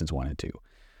between seasons 1 and 2.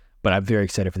 But I'm very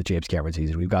excited for the James Cameron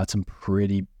season. We've got some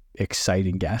pretty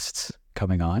exciting guests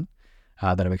coming on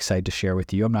that I'm excited to share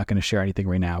with you. I'm not going to share anything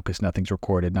right now because nothing's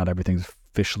recorded. Not everything's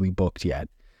officially booked yet.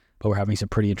 But we're having some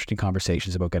pretty interesting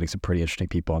conversations about getting some pretty interesting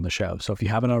people on the show. So if you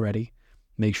haven't already,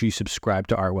 make sure you subscribe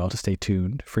to Artwell to stay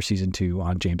tuned for season 2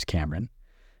 on James Cameron.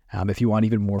 If you want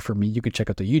even more from me, you can check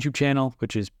out the YouTube channel,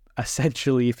 which is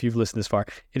essentially, if you've listened this far,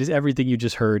 it is everything you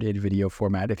just heard in video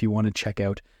format. If you want to check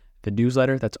out the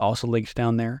newsletter, that's also linked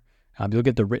down there. You'll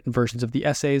get the written versions of the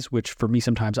essays, which for me,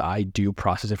 sometimes I do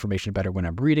process information better when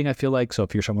I'm reading, I feel like. So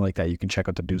if you're someone like that, you can check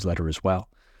out the newsletter as well.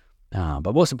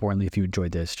 But most importantly, if you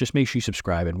enjoyed this, just make sure you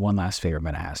subscribe. And one last favor I'm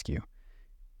going to ask you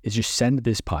is just send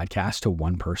this podcast to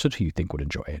one person who you think would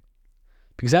enjoy it.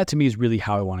 Because that to me is really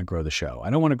how I want to grow the show.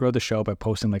 I don't want to grow the show by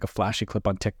posting like a flashy clip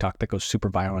on TikTok that goes super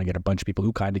viral and get a bunch of people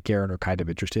who kind of care and are kind of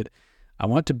interested. I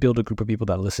want to build a group of people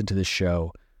that listen to this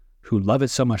show who love it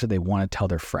so much that they want to tell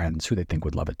their friends who they think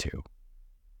would love it too.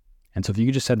 And so if you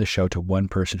could just send the show to one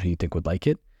person who you think would like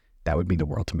it, that would mean the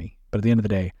world to me. But at the end of the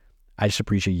day, I just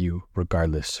appreciate you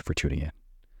regardless for tuning in.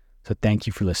 So thank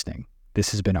you for listening.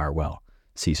 This has been Artwell,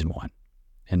 Season 1.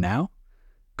 And now,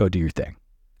 go do your thing.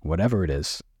 Whatever it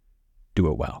is, do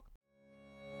it well.